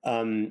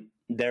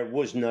 there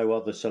was no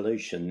other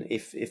solution.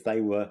 If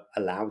they were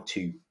allowed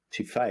to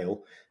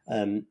fail,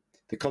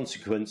 the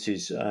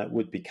consequences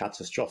would be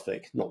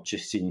catastrophic, not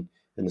just in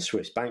the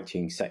Swiss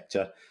banking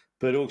sector,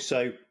 but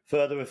also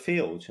further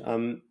afield.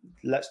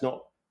 Let's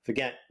not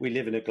forget, we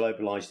live in a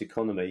globalized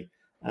economy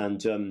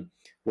and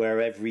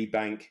where every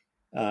bank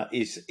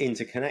is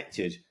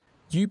interconnected.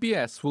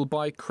 UBS will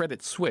buy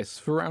Credit Suisse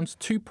for around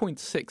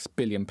 £2.6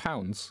 billion.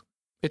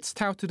 It's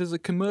touted as a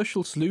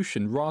commercial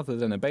solution rather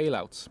than a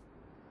bailout.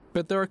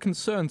 But there are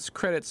concerns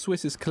Credit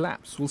Suisse's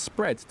collapse will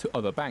spread to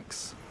other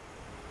banks.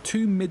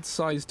 Two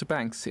mid-sized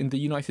banks in the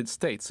United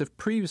States have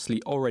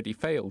previously already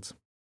failed.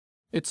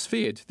 It's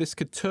feared this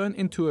could turn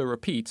into a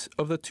repeat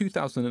of the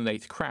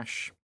 2008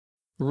 crash.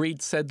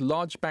 Reed said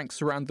large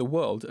banks around the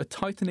world are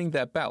tightening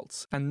their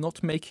belts and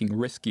not making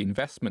risky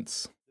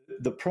investments.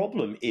 The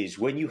problem is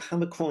when you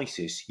have a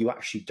crisis, you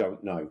actually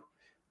don't know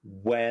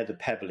where the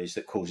pebble is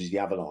that causes the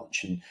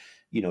avalanche. And,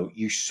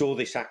 you saw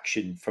this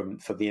action from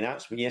the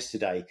announcement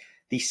yesterday.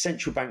 These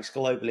central banks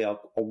globally are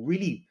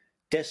really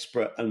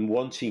desperate and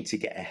wanting to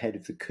get ahead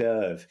of the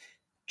curve,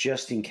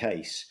 just in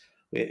case.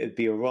 It would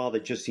be a rather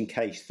just in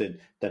case than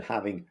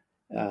having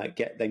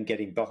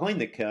getting behind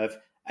the curve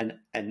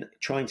and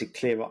trying to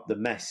clear up the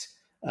mess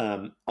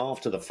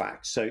after the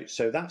fact.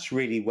 So that's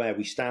really where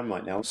we stand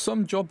right now.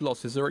 Some job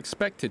losses are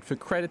expected for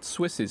Credit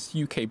Suisse's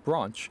UK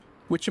branch,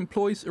 which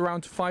employs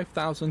around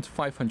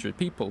 5,500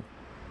 people,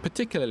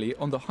 particularly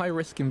on the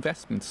high-risk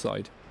investment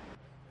side.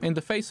 In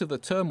the face of the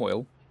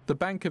turmoil, the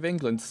Bank of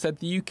England said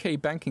the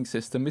UK banking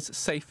system is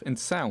safe and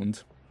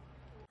sound.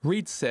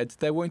 Reed said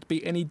there won't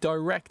be any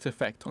direct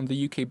effect on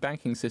the UK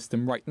banking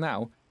system right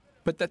now,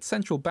 but that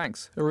central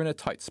banks are in a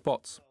tight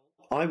spot.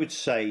 I would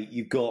say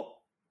you've got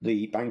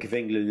the Bank of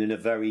England in a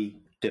very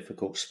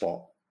difficult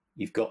spot.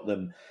 You've got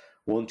them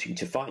wanting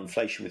to fight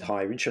inflation with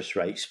higher interest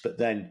rates, but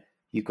then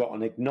you've got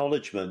an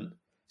acknowledgement,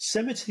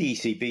 similar to the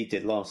ECB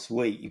did last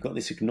week, you've got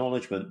this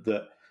acknowledgement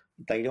that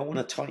they don't want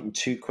to tighten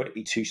too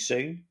quickly too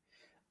soon.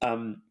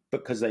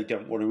 Because they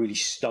don't want to really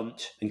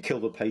stunt and kill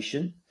the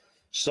patient.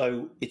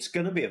 So it's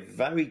going to be a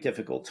very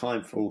difficult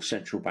time for all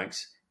central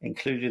banks,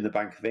 including the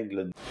Bank of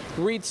England.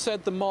 Reed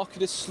said the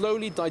market is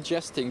slowly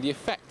digesting the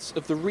effects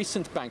of the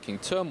recent banking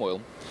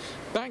turmoil.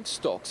 Bank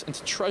stocks and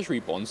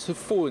treasury bonds have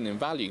fallen in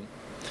value.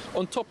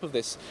 On top of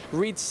this,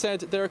 Reed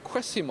said there are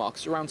question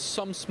marks around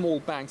some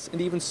small banks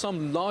and even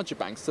some larger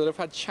banks that have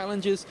had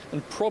challenges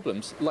and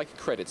problems like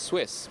Credit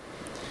Suisse.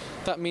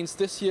 That means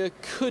this year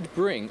could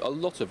bring a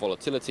lot of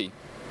volatility.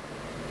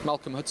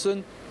 Malcolm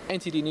Hudson,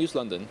 NTD News,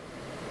 London.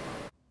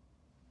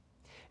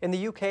 In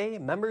the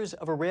UK, members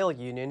of a rail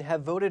union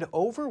have voted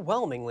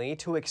overwhelmingly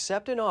to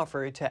accept an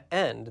offer to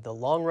end the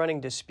long-running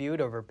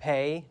dispute over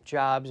pay,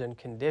 jobs, and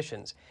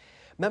conditions.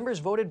 Members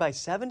voted by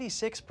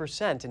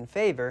 76% in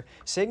favor,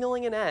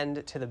 signaling an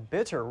end to the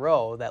bitter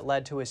row that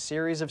led to a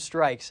series of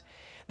strikes.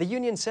 The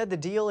union said the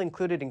deal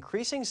included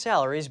increasing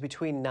salaries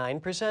between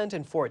 9%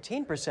 and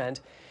 14%,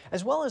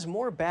 as well as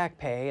more back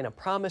pay and a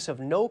promise of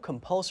no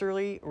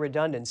compulsory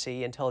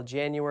redundancy until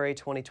January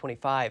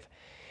 2025.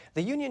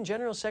 The union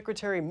General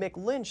Secretary Mick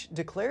Lynch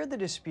declared the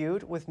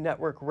dispute with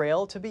Network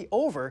Rail to be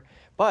over,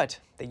 but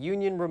the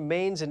union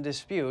remains in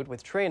dispute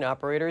with train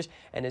operators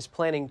and is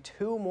planning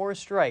 2 more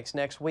strikes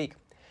next week.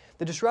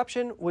 The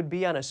disruption would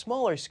be on a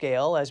smaller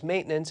scale as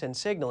maintenance and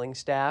signaling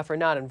staff are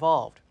not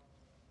involved.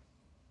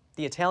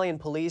 The Italian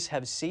police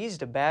have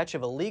seized a batch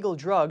of illegal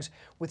drugs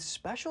with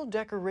special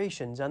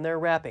decorations on their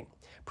wrapping.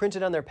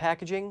 Printed on their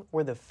packaging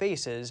were the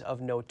faces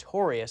of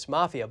notorious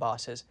mafia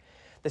bosses.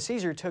 The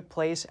seizure took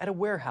place at a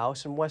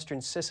warehouse in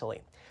western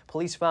Sicily.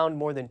 Police found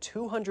more than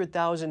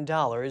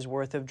 $200,000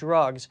 worth of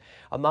drugs.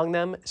 Among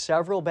them,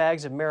 several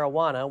bags of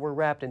marijuana were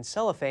wrapped in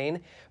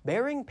cellophane,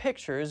 bearing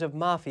pictures of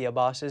mafia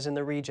bosses in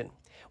the region.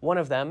 One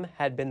of them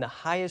had been the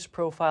highest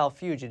profile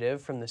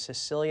fugitive from the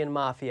Sicilian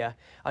mafia.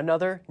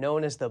 Another,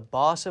 known as the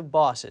boss of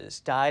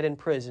bosses, died in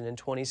prison in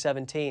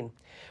 2017.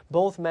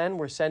 Both men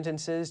were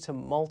sentenced to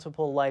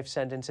multiple life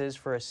sentences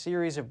for a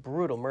series of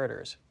brutal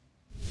murders.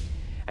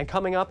 And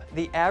coming up,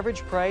 the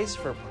average price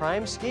for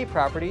prime ski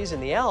properties in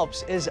the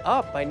Alps is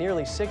up by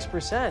nearly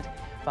 6%.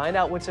 Find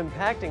out what's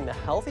impacting the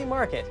healthy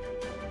market.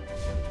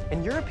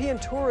 And European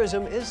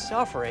tourism is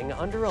suffering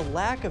under a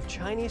lack of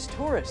Chinese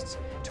tourists.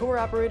 Tour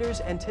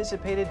operators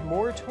anticipated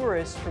more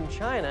tourists from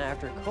China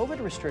after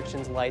COVID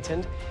restrictions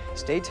lightened.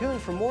 Stay tuned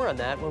for more on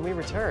that when we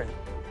return.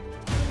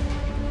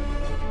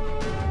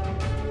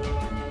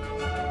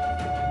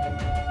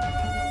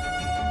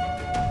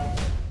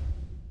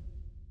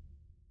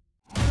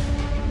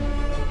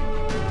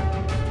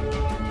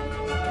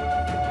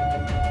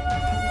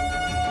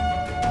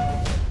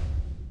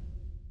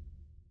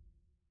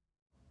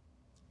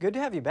 Good to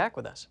have you back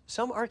with us.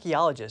 Some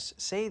archaeologists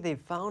say they've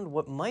found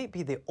what might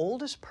be the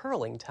oldest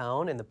pearling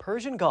town in the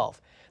Persian Gulf.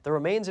 The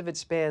remains of it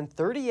span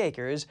 30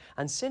 acres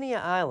on Sinai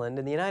Island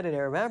in the United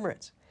Arab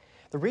Emirates.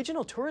 The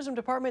regional tourism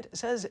department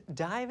says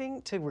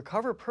diving to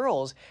recover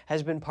pearls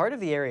has been part of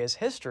the area's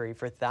history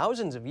for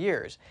thousands of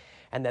years,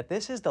 and that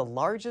this is the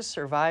largest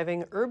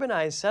surviving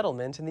urbanized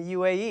settlement in the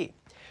UAE.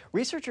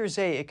 Researchers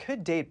say it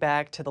could date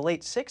back to the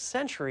late 6th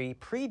century,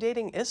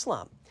 predating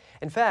Islam.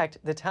 In fact,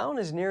 the town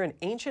is near an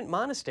ancient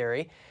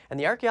monastery, and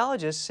the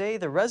archaeologists say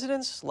the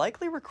residents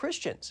likely were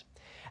Christians.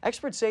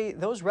 Experts say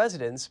those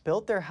residents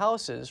built their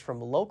houses from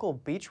local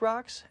beach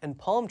rocks and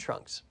palm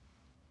trunks.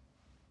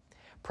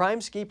 Prime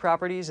ski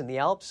properties in the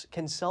Alps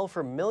can sell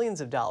for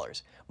millions of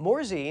dollars.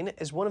 Morzine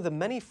is one of the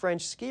many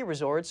French ski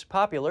resorts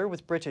popular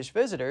with British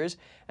visitors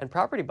and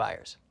property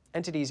buyers.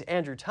 NTD's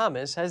Andrew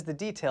Thomas has the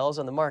details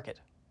on the market.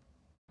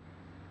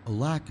 A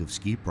lack of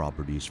ski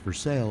properties for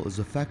sale is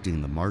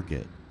affecting the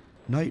market.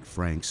 Knight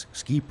Frank's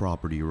ski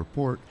property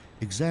report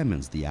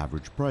examines the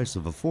average price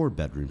of a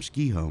 4-bedroom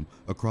ski home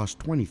across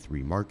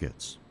 23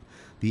 markets.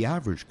 The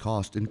average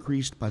cost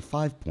increased by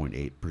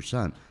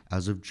 5.8%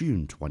 as of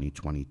June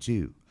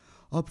 2022,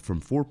 up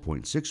from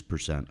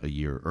 4.6% a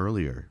year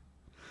earlier.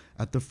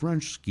 At the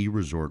French ski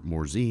resort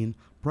Morzine,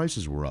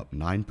 prices were up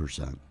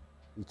 9%.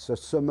 It's a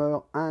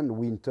summer and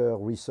winter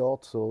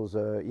resort, so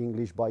the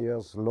English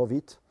buyers love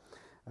it.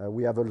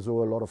 We have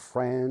also a lot of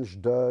French,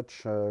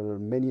 Dutch,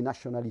 many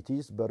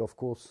nationalities, but of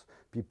course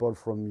people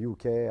from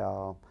UK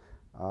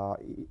are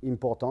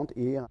important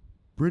here.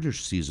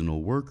 British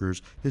seasonal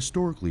workers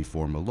historically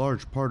form a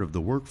large part of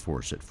the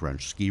workforce at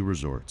French ski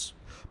resorts,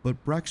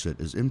 but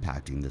Brexit is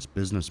impacting this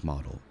business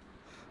model.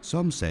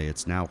 Some say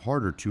it's now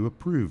harder to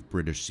approve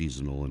British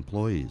seasonal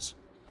employees.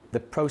 The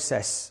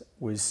process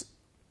was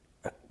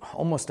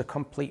almost a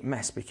complete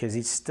mess because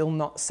it's still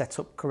not set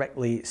up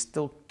correctly, it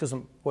still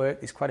doesn't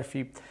work, there's quite a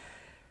few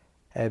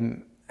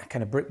kind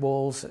of brick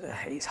walls.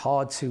 It's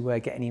hard to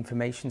get any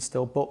information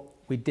still, but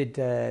we did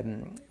take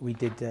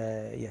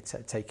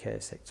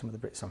some of the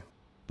Brits on.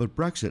 But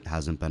Brexit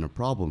hasn't been a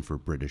problem for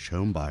British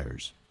home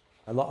buyers.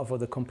 A lot of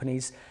other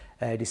companies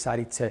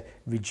decided to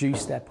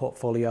reduce their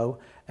portfolio,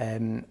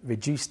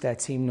 reduce their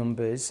team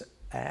numbers,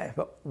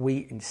 but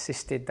we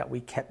insisted that we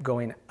kept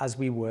going as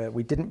we were.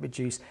 We didn't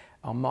reduce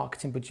our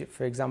marketing budget,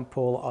 for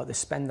example, or the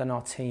spend on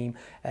our team,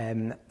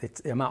 the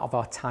amount of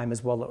our time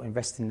as well that we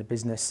invested in the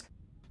business.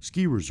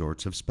 Ski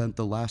resorts have spent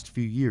the last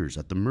few years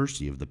at the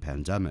mercy of the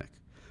pandemic.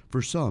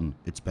 For some,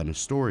 it's been a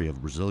story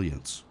of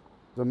resilience.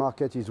 The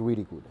market is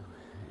really good.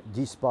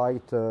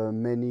 Despite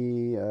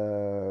many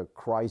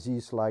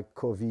crises like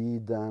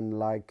COVID and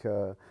like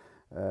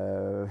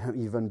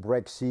even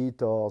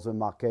Brexit, or the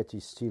market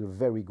is still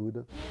very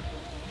good.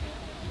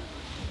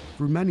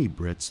 For many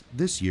Brits,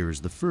 this year is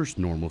the first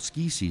normal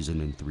ski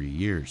season in 3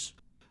 years.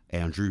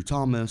 Andrew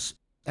Thomas,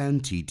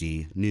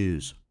 NTD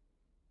News.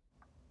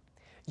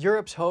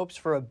 Europe's hopes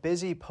for a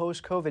busy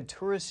post-COVID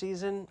tourist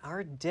season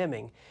are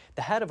dimming.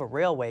 The head of a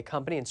railway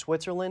company in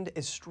Switzerland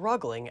is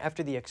struggling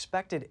after the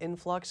expected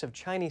influx of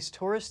Chinese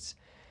tourists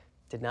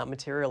did not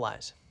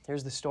materialize.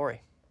 Here's the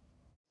story.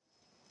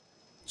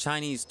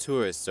 Chinese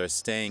tourists are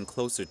staying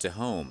closer to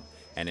home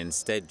and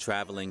instead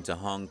traveling to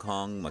Hong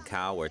Kong,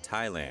 Macau, or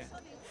Thailand.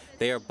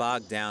 They are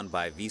bogged down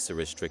by visa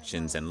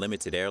restrictions and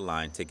limited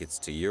airline tickets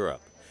to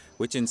Europe,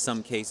 which in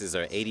some cases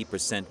are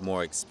 80%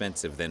 more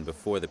expensive than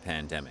before the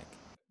pandemic.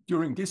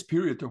 During this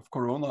period of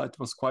Corona, it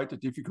was quite a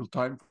difficult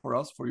time for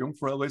us, for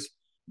Jungfräulich.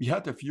 We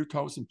had a few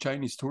thousand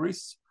Chinese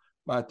tourists,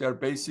 but they're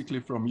basically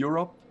from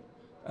Europe.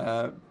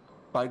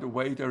 By the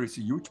way, there is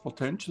a huge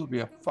potential. We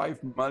have 5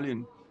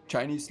 million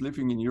Chinese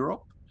living in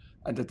Europe.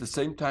 And at the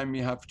same time, we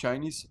have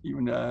Chinese,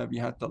 even we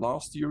had the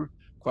last year,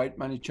 quite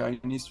many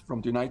Chinese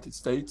from the United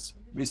States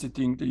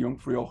visiting the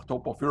Jungfraujoch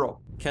top of Europe.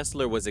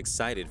 Kessler was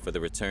excited for the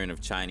return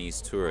of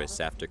Chinese tourists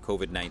after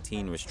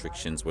COVID-19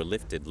 restrictions were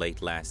lifted late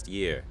last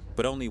year.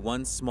 But only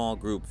one small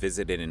group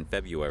visited in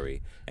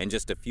February, and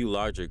just a few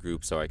larger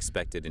groups are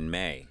expected in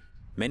May.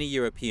 Many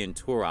European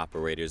tour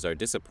operators are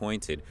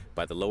disappointed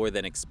by the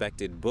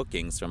lower-than-expected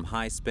bookings from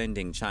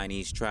high-spending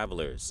Chinese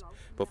travelers.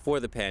 Before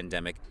the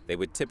pandemic, they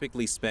would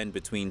typically spend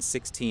between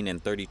 $1,600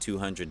 and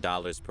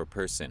 $3,200 per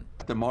person.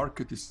 The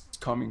market is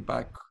coming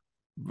back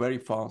very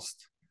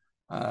fast.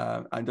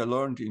 And I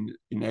learned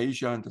in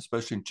Asia, and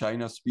especially in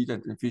China, speed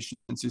and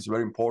efficiency is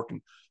very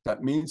important.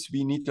 That means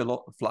we need a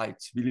lot of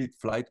flights. We need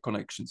flight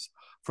connections.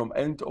 From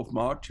end of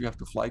March, we have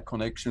the flight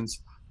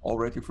connections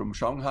already from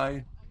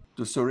Shanghai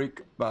to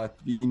Zurich, but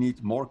we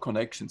need more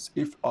connections.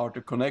 If are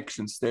the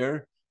connections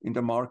there in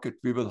the market,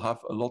 we will have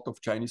a lot of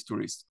Chinese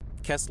tourists.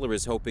 Kessler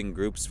is hoping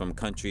groups from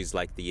countries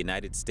like the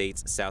United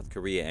States, South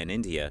Korea, and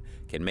India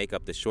can make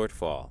up the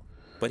shortfall.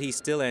 But he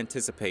still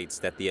anticipates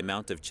that the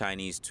amount of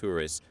Chinese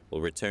tourists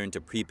will return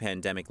to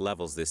pre-pandemic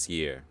levels this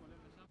year.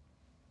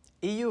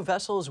 EU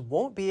vessels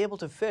won't be able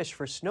to fish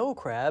for snow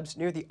crabs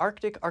near the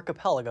Arctic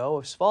archipelago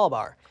of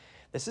Svalbard.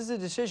 This is a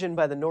decision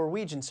by the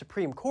Norwegian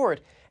Supreme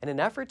Court in an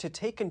effort to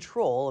take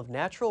control of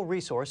natural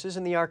resources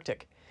in the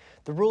Arctic.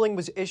 The ruling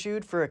was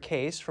issued for a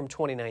case from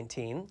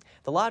 2019.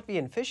 The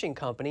Latvian fishing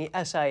company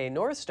SIA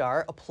North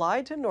Star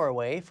applied to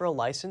Norway for a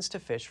license to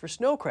fish for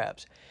snow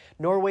crabs.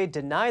 Norway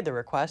denied the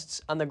requests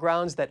on the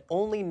grounds that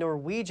only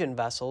Norwegian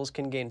vessels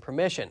can gain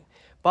permission.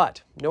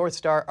 But North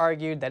Star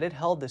argued that it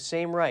held the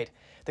same right.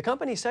 The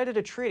company cited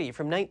a treaty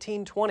from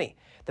 1920.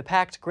 The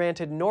pact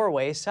granted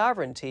Norway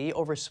sovereignty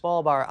over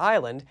Svalbard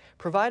Island,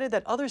 provided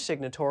that other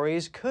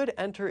signatories could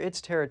enter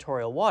its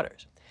territorial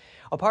waters.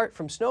 Apart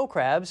from snow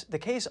crabs, the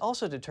case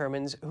also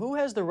determines who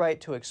has the right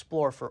to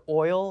explore for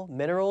oil,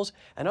 minerals,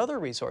 and other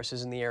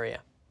resources in the area.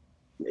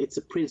 It's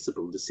a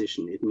principal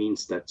decision. It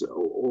means that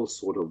all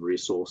sort of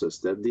resources,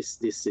 that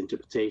this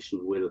interpretation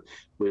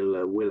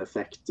will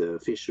affect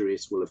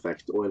fisheries, will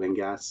affect oil and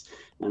gas,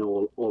 and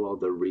all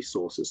other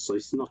resources. So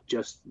it's not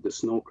just the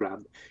snow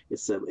crab.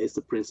 It's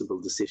a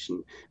principal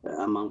decision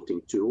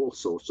amounting to all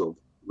sorts of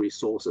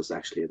resources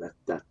actually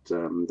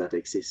that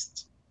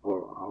exist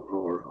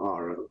or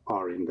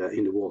are in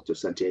the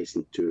waters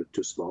adjacent to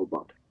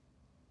Svalbard.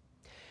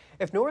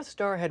 If North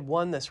Star had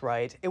won this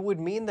right, it would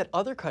mean that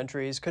other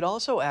countries could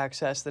also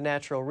access the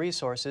natural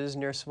resources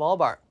near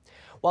Svalbard.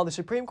 While the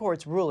Supreme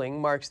Court's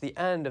ruling marks the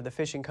end of the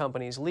fishing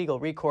company's legal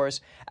recourse,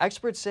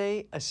 experts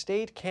say a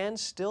state can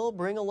still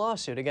bring a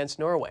lawsuit against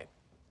Norway.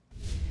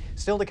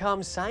 Still to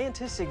come,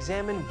 scientists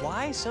examine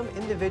why some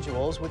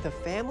individuals with a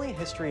family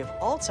history of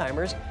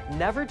Alzheimer's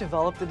never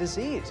develop the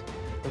disease.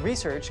 The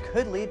research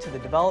could lead to the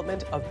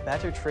development of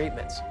better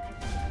treatments.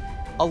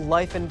 A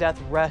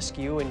life-and-death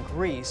rescue in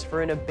Greece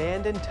for an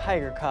abandoned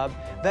tiger cub.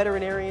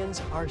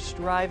 Veterinarians are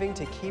striving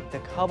to keep the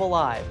cub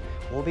alive.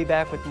 We'll be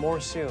back with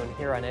more soon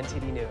here on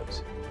NTD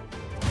News.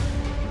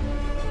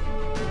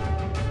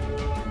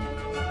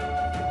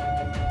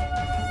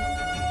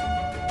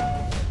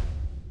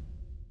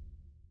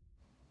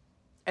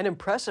 An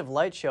impressive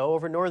light show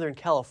over Northern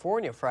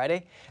California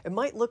Friday. It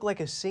might look like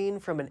a scene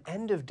from an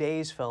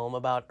end-of-days film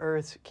about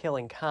Earth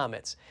killing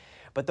comets.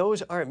 But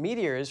those aren't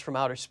meteors from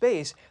outer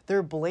space.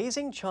 They're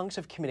blazing chunks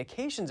of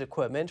communications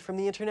equipment from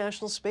the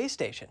International Space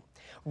Station,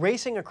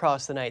 racing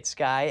across the night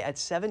sky at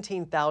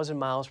 17,000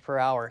 miles per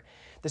hour.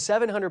 The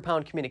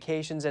 700-pound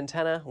communications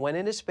antenna went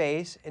into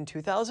space in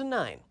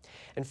 2009.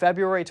 In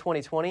February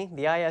 2020,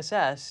 the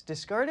ISS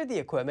discarded the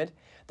equipment.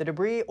 The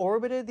debris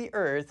orbited the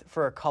Earth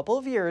for a couple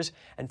of years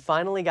and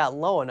finally got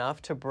low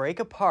enough to break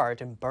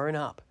apart and burn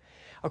up.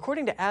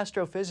 According to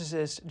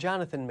astrophysicist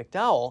Jonathan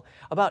McDowell,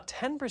 about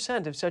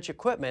 10% of such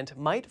equipment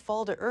might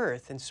fall to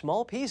Earth in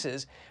small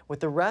pieces, with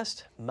the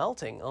rest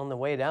melting on the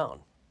way down.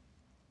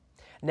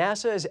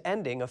 NASA is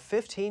ending a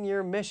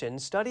 15-year mission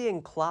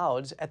studying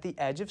clouds at the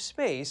edge of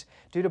space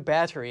due to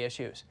battery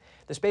issues.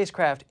 The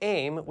spacecraft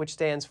AIM, which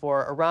stands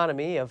for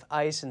Aeronomy of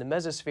Ice in the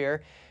Mesosphere,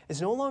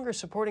 is no longer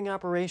supporting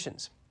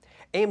operations.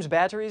 AIM's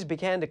batteries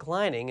began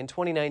declining in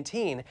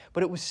 2019,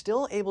 but it was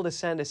still able to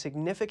send a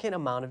significant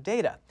amount of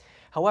data.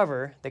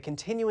 However, the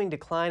continuing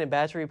decline in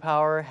battery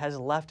power has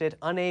left it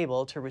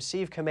unable to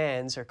receive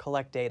commands or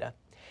collect data.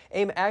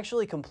 AIM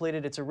actually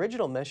completed its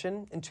original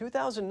mission in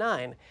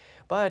 2009,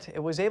 but it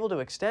was able to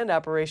extend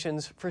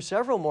operations for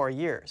several more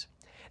years.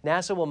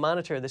 NASA will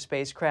monitor the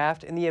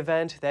spacecraft in the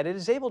event that it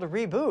is able to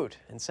reboot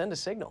and send a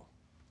signal.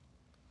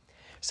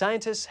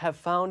 Scientists have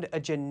found a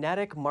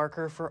genetic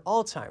marker for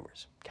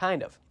Alzheimer's,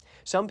 kind of.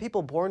 Some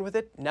people born with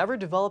it never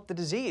develop the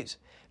disease.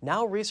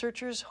 Now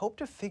researchers hope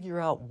to figure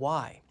out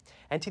why.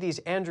 NTD's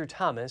Andrew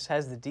Thomas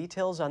has the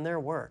details on their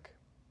work.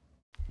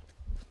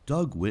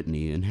 Doug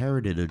Whitney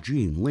inherited a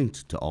gene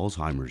linked to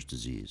Alzheimer's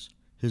disease.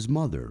 His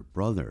mother,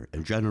 brother,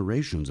 and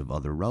generations of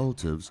other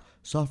relatives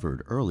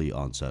suffered early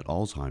onset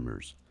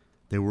Alzheimer's.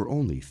 They were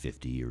only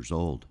 50 years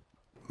old.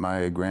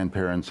 My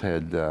grandparents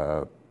had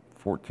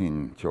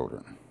 14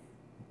 children,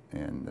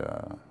 and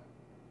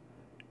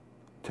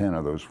 10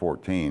 of those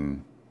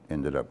 14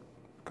 ended up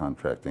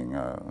contracting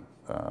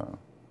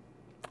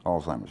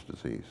Alzheimer's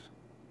disease,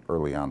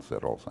 early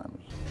onset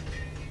Alzheimer's.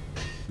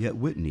 Yet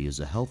Whitney is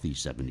a healthy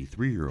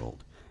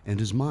 73-year-old, and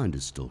his mind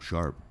is still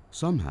sharp.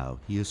 Somehow,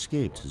 he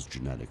escaped his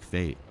genetic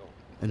fate,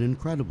 an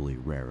incredibly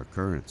rare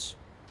occurrence.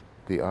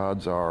 the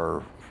odds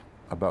are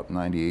about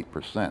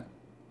 98%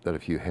 that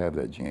if you have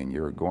that gene,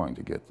 you're going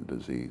to get the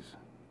disease,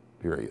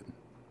 period.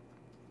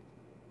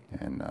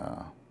 And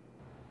I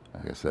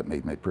guess that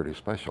made me pretty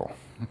special.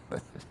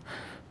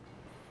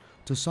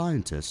 To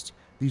scientists,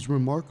 these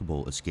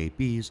remarkable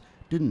escapees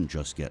didn't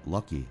just get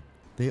lucky.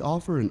 They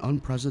offer an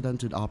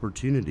unprecedented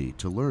opportunity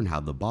to learn how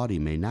the body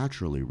may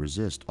naturally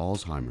resist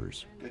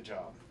Alzheimer's. Good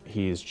job.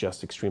 He is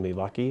just extremely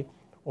lucky,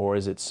 or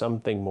is it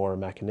something more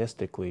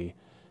mechanistically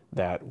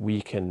that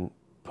we can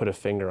put a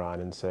finger on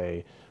and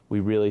say, we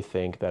really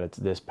think that it's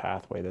this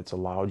pathway that's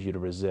allowed you to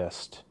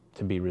resist,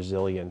 to be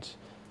resilient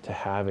to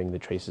having the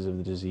traces of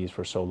the disease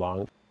for so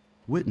long?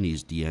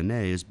 Whitney's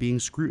DNA is being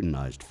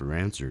scrutinized for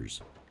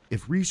answers.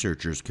 If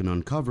researchers can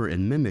uncover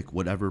and mimic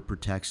whatever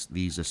protects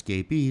these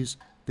escapees,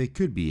 they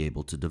could be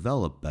able to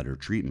develop better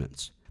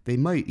treatments. They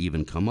might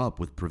even come up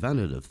with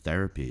preventative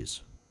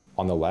therapies.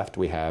 On the left,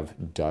 we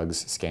have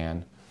Doug's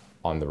scan.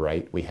 On the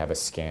right, we have a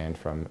scan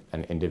from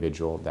an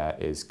individual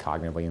that is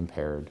cognitively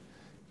impaired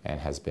and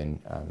has been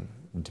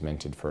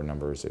demented for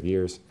numbers of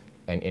years.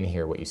 And in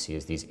here, what you see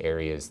is these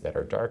areas that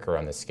are darker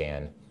on the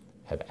scan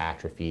have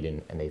atrophied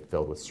and they've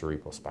filled with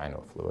cerebral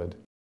spinal fluid.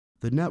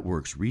 The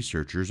network's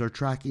researchers are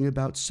tracking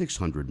about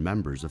 600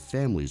 members of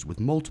families with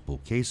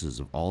multiple cases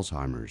of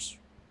Alzheimer's.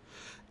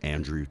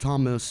 Andrew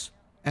Thomas,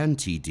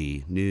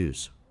 NTD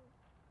News.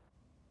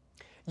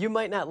 You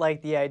might not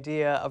like the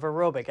idea of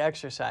aerobic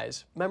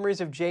exercise.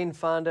 Memories of Jane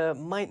Fonda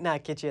might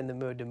not get you in the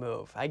mood to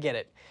move. I get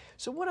it.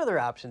 So what other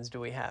options do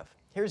we have?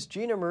 Here's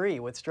Gina Marie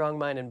with Strong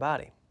Mind and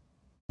Body.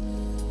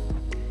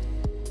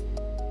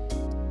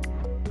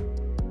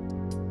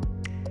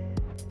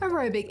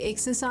 Aerobic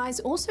exercise,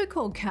 also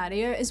called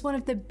cardio, is one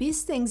of the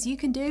best things you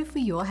can do for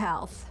your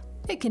health.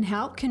 It can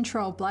help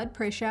control blood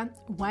pressure,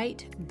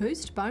 weight,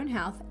 boost bone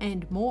health,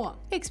 and more.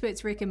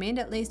 Experts recommend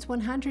at least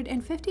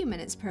 150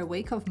 minutes per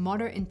week of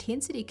moderate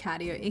intensity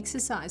cardio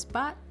exercise,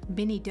 but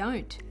many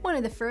don't. One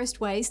of the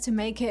first ways to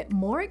make it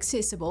more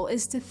accessible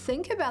is to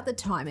think about the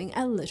timing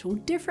a little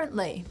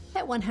differently.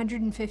 That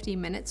 150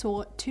 minutes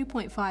or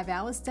 2.5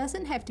 hours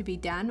doesn't have to be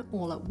done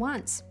all at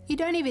once. You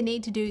don't even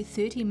need to do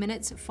 30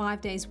 minutes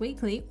 5 days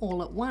weekly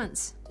all at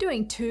once.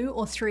 Doing 2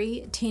 or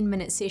 3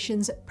 10-minute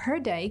sessions per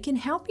day can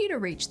help you to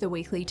reach the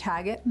weekly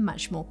target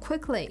much more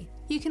quickly.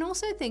 You can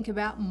also think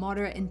about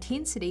moderate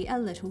intensity a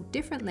little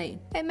differently.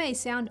 It may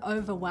sound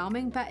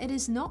overwhelming, but it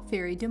is not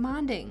very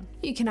demanding.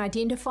 You can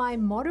identify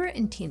moderate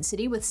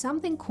intensity with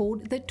something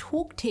called the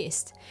talk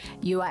test.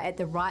 You are at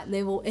the right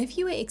level if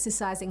you are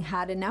exercising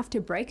hard enough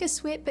to break a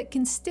sweat but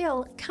can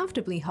still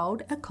comfortably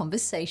hold a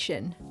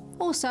conversation.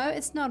 Also,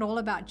 it's not all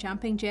about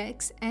jumping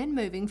jacks and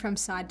moving from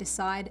side to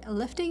side,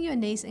 lifting your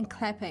knees and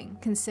clapping.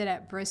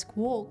 Consider brisk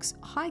walks,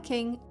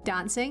 hiking,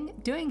 dancing,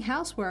 doing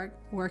housework,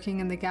 working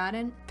in the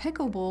garden,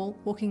 pickleball,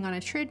 walking on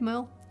a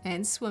treadmill,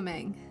 and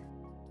swimming.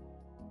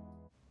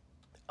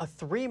 A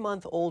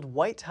 3-month-old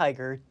white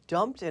tiger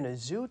dumped in a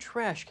zoo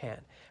trash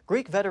can.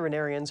 Greek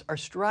veterinarians are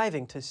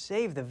striving to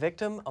save the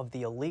victim of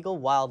the illegal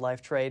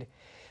wildlife trade.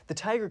 The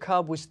tiger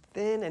cub was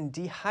thin and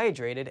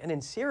dehydrated and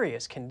in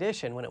serious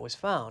condition when it was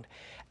found.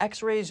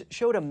 X-rays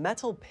showed a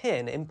metal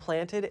pin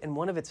implanted in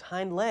one of its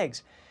hind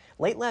legs.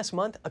 Late last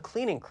month, a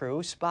cleaning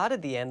crew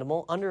spotted the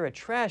animal under a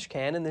trash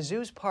can in the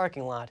zoo's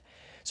parking lot.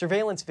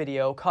 Surveillance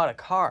video caught a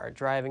car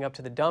driving up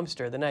to the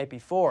dumpster the night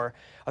before.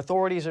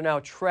 Authorities are now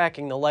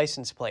tracking the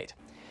license plate.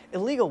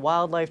 Illegal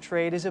wildlife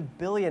trade is a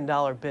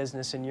billion-dollar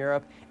business in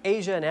Europe.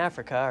 Asia and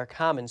Africa are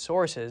common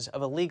sources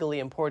of illegally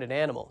imported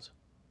animals.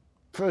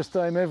 First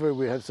time ever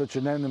we have such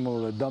an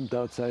animal dumped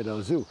outside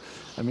our zoo.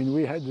 I mean,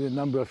 we had a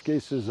number of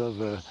cases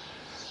of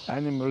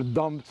animal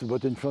dumped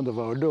but in front of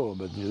our door,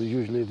 but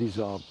usually these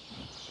are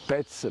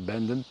pets,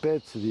 abandoned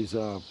pets. These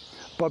are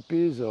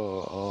puppies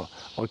or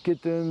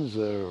kittens,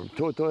 or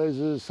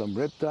tortoises, some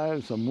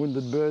reptiles, some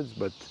wounded birds,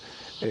 but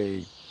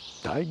a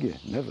tiger,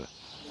 never.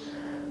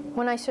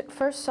 When I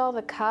first saw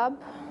the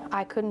cub,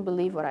 I couldn't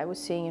believe what I was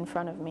seeing in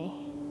front of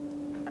me.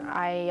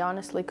 I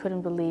honestly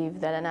couldn't believe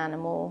that an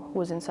animal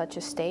was in such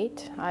a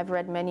state. I've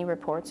read many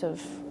reports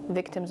of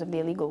victims of the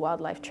illegal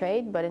wildlife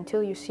trade, but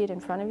until you see it in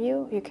front of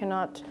you, you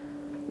cannot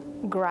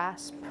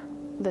grasp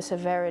the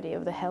severity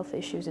of the health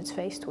issues it's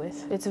faced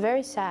with. It's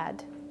very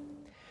sad.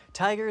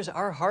 Tigers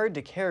are hard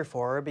to care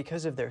for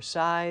because of their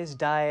size,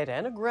 diet,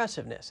 and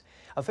aggressiveness.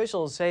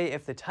 Officials say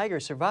if the tiger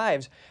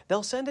survives,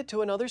 they'll send it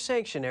to another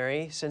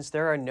sanctuary since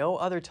there are no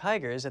other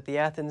tigers at the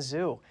Athens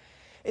Zoo.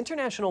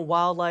 International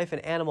wildlife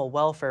and animal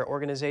welfare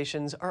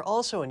organizations are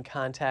also in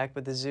contact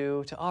with the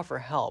zoo to offer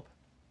help.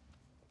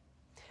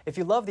 If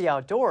you love the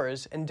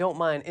outdoors and don't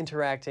mind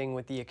interacting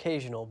with the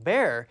occasional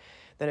bear,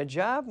 then a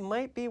job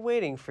might be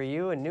waiting for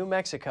you in New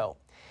Mexico.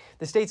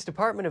 The state's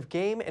Department of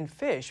Game and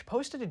Fish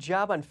posted a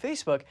job on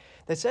Facebook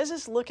that says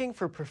it's looking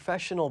for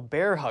professional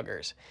bear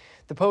huggers.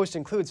 The post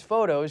includes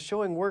photos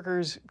showing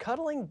workers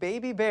cuddling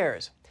baby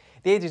bears.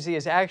 The agency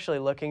is actually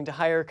looking to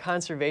hire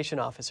conservation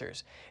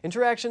officers.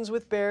 Interactions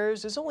with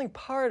bears is only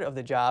part of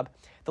the job.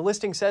 The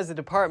listing says the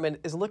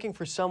department is looking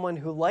for someone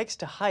who likes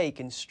to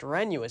hike in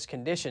strenuous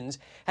conditions,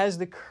 has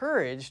the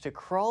courage to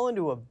crawl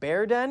into a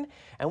bear den,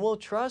 and will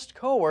trust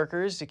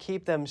coworkers to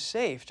keep them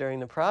safe during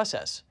the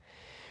process.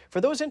 For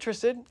those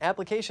interested,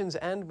 applications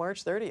end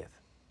March 30th.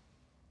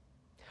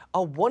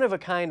 A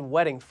one-of-a-kind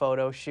wedding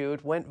photo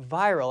shoot went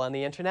viral on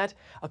the internet.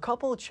 A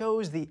couple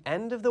chose the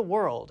end of the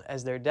world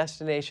as their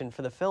destination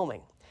for the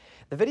filming.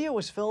 The video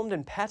was filmed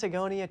in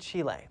Patagonia,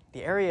 Chile.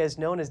 The area is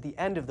known as the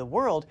end of the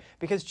world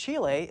because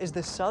Chile is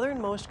the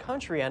southernmost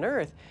country on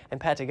Earth,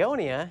 and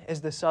Patagonia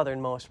is the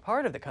southernmost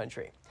part of the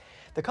country.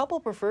 The couple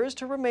prefers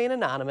to remain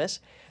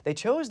anonymous. They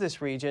chose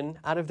this region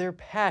out of their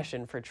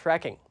passion for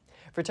trekking.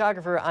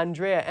 Photographer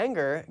Andrea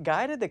Enger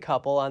guided the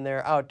couple on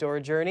their outdoor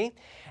journey,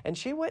 and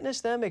she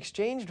witnessed them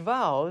exchange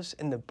vows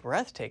in the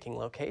breathtaking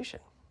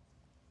location.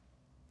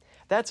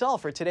 That's all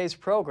for today's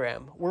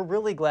program. We're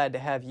really glad to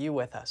have you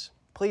with us.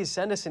 Please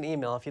send us an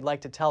email if you'd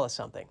like to tell us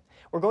something.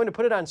 We're going to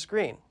put it on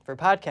screen. For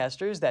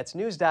podcasters, that's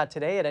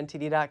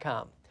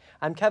news.today@ntd.com.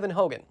 I'm Kevin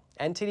Hogan,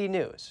 NTD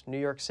News, New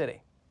York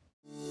City.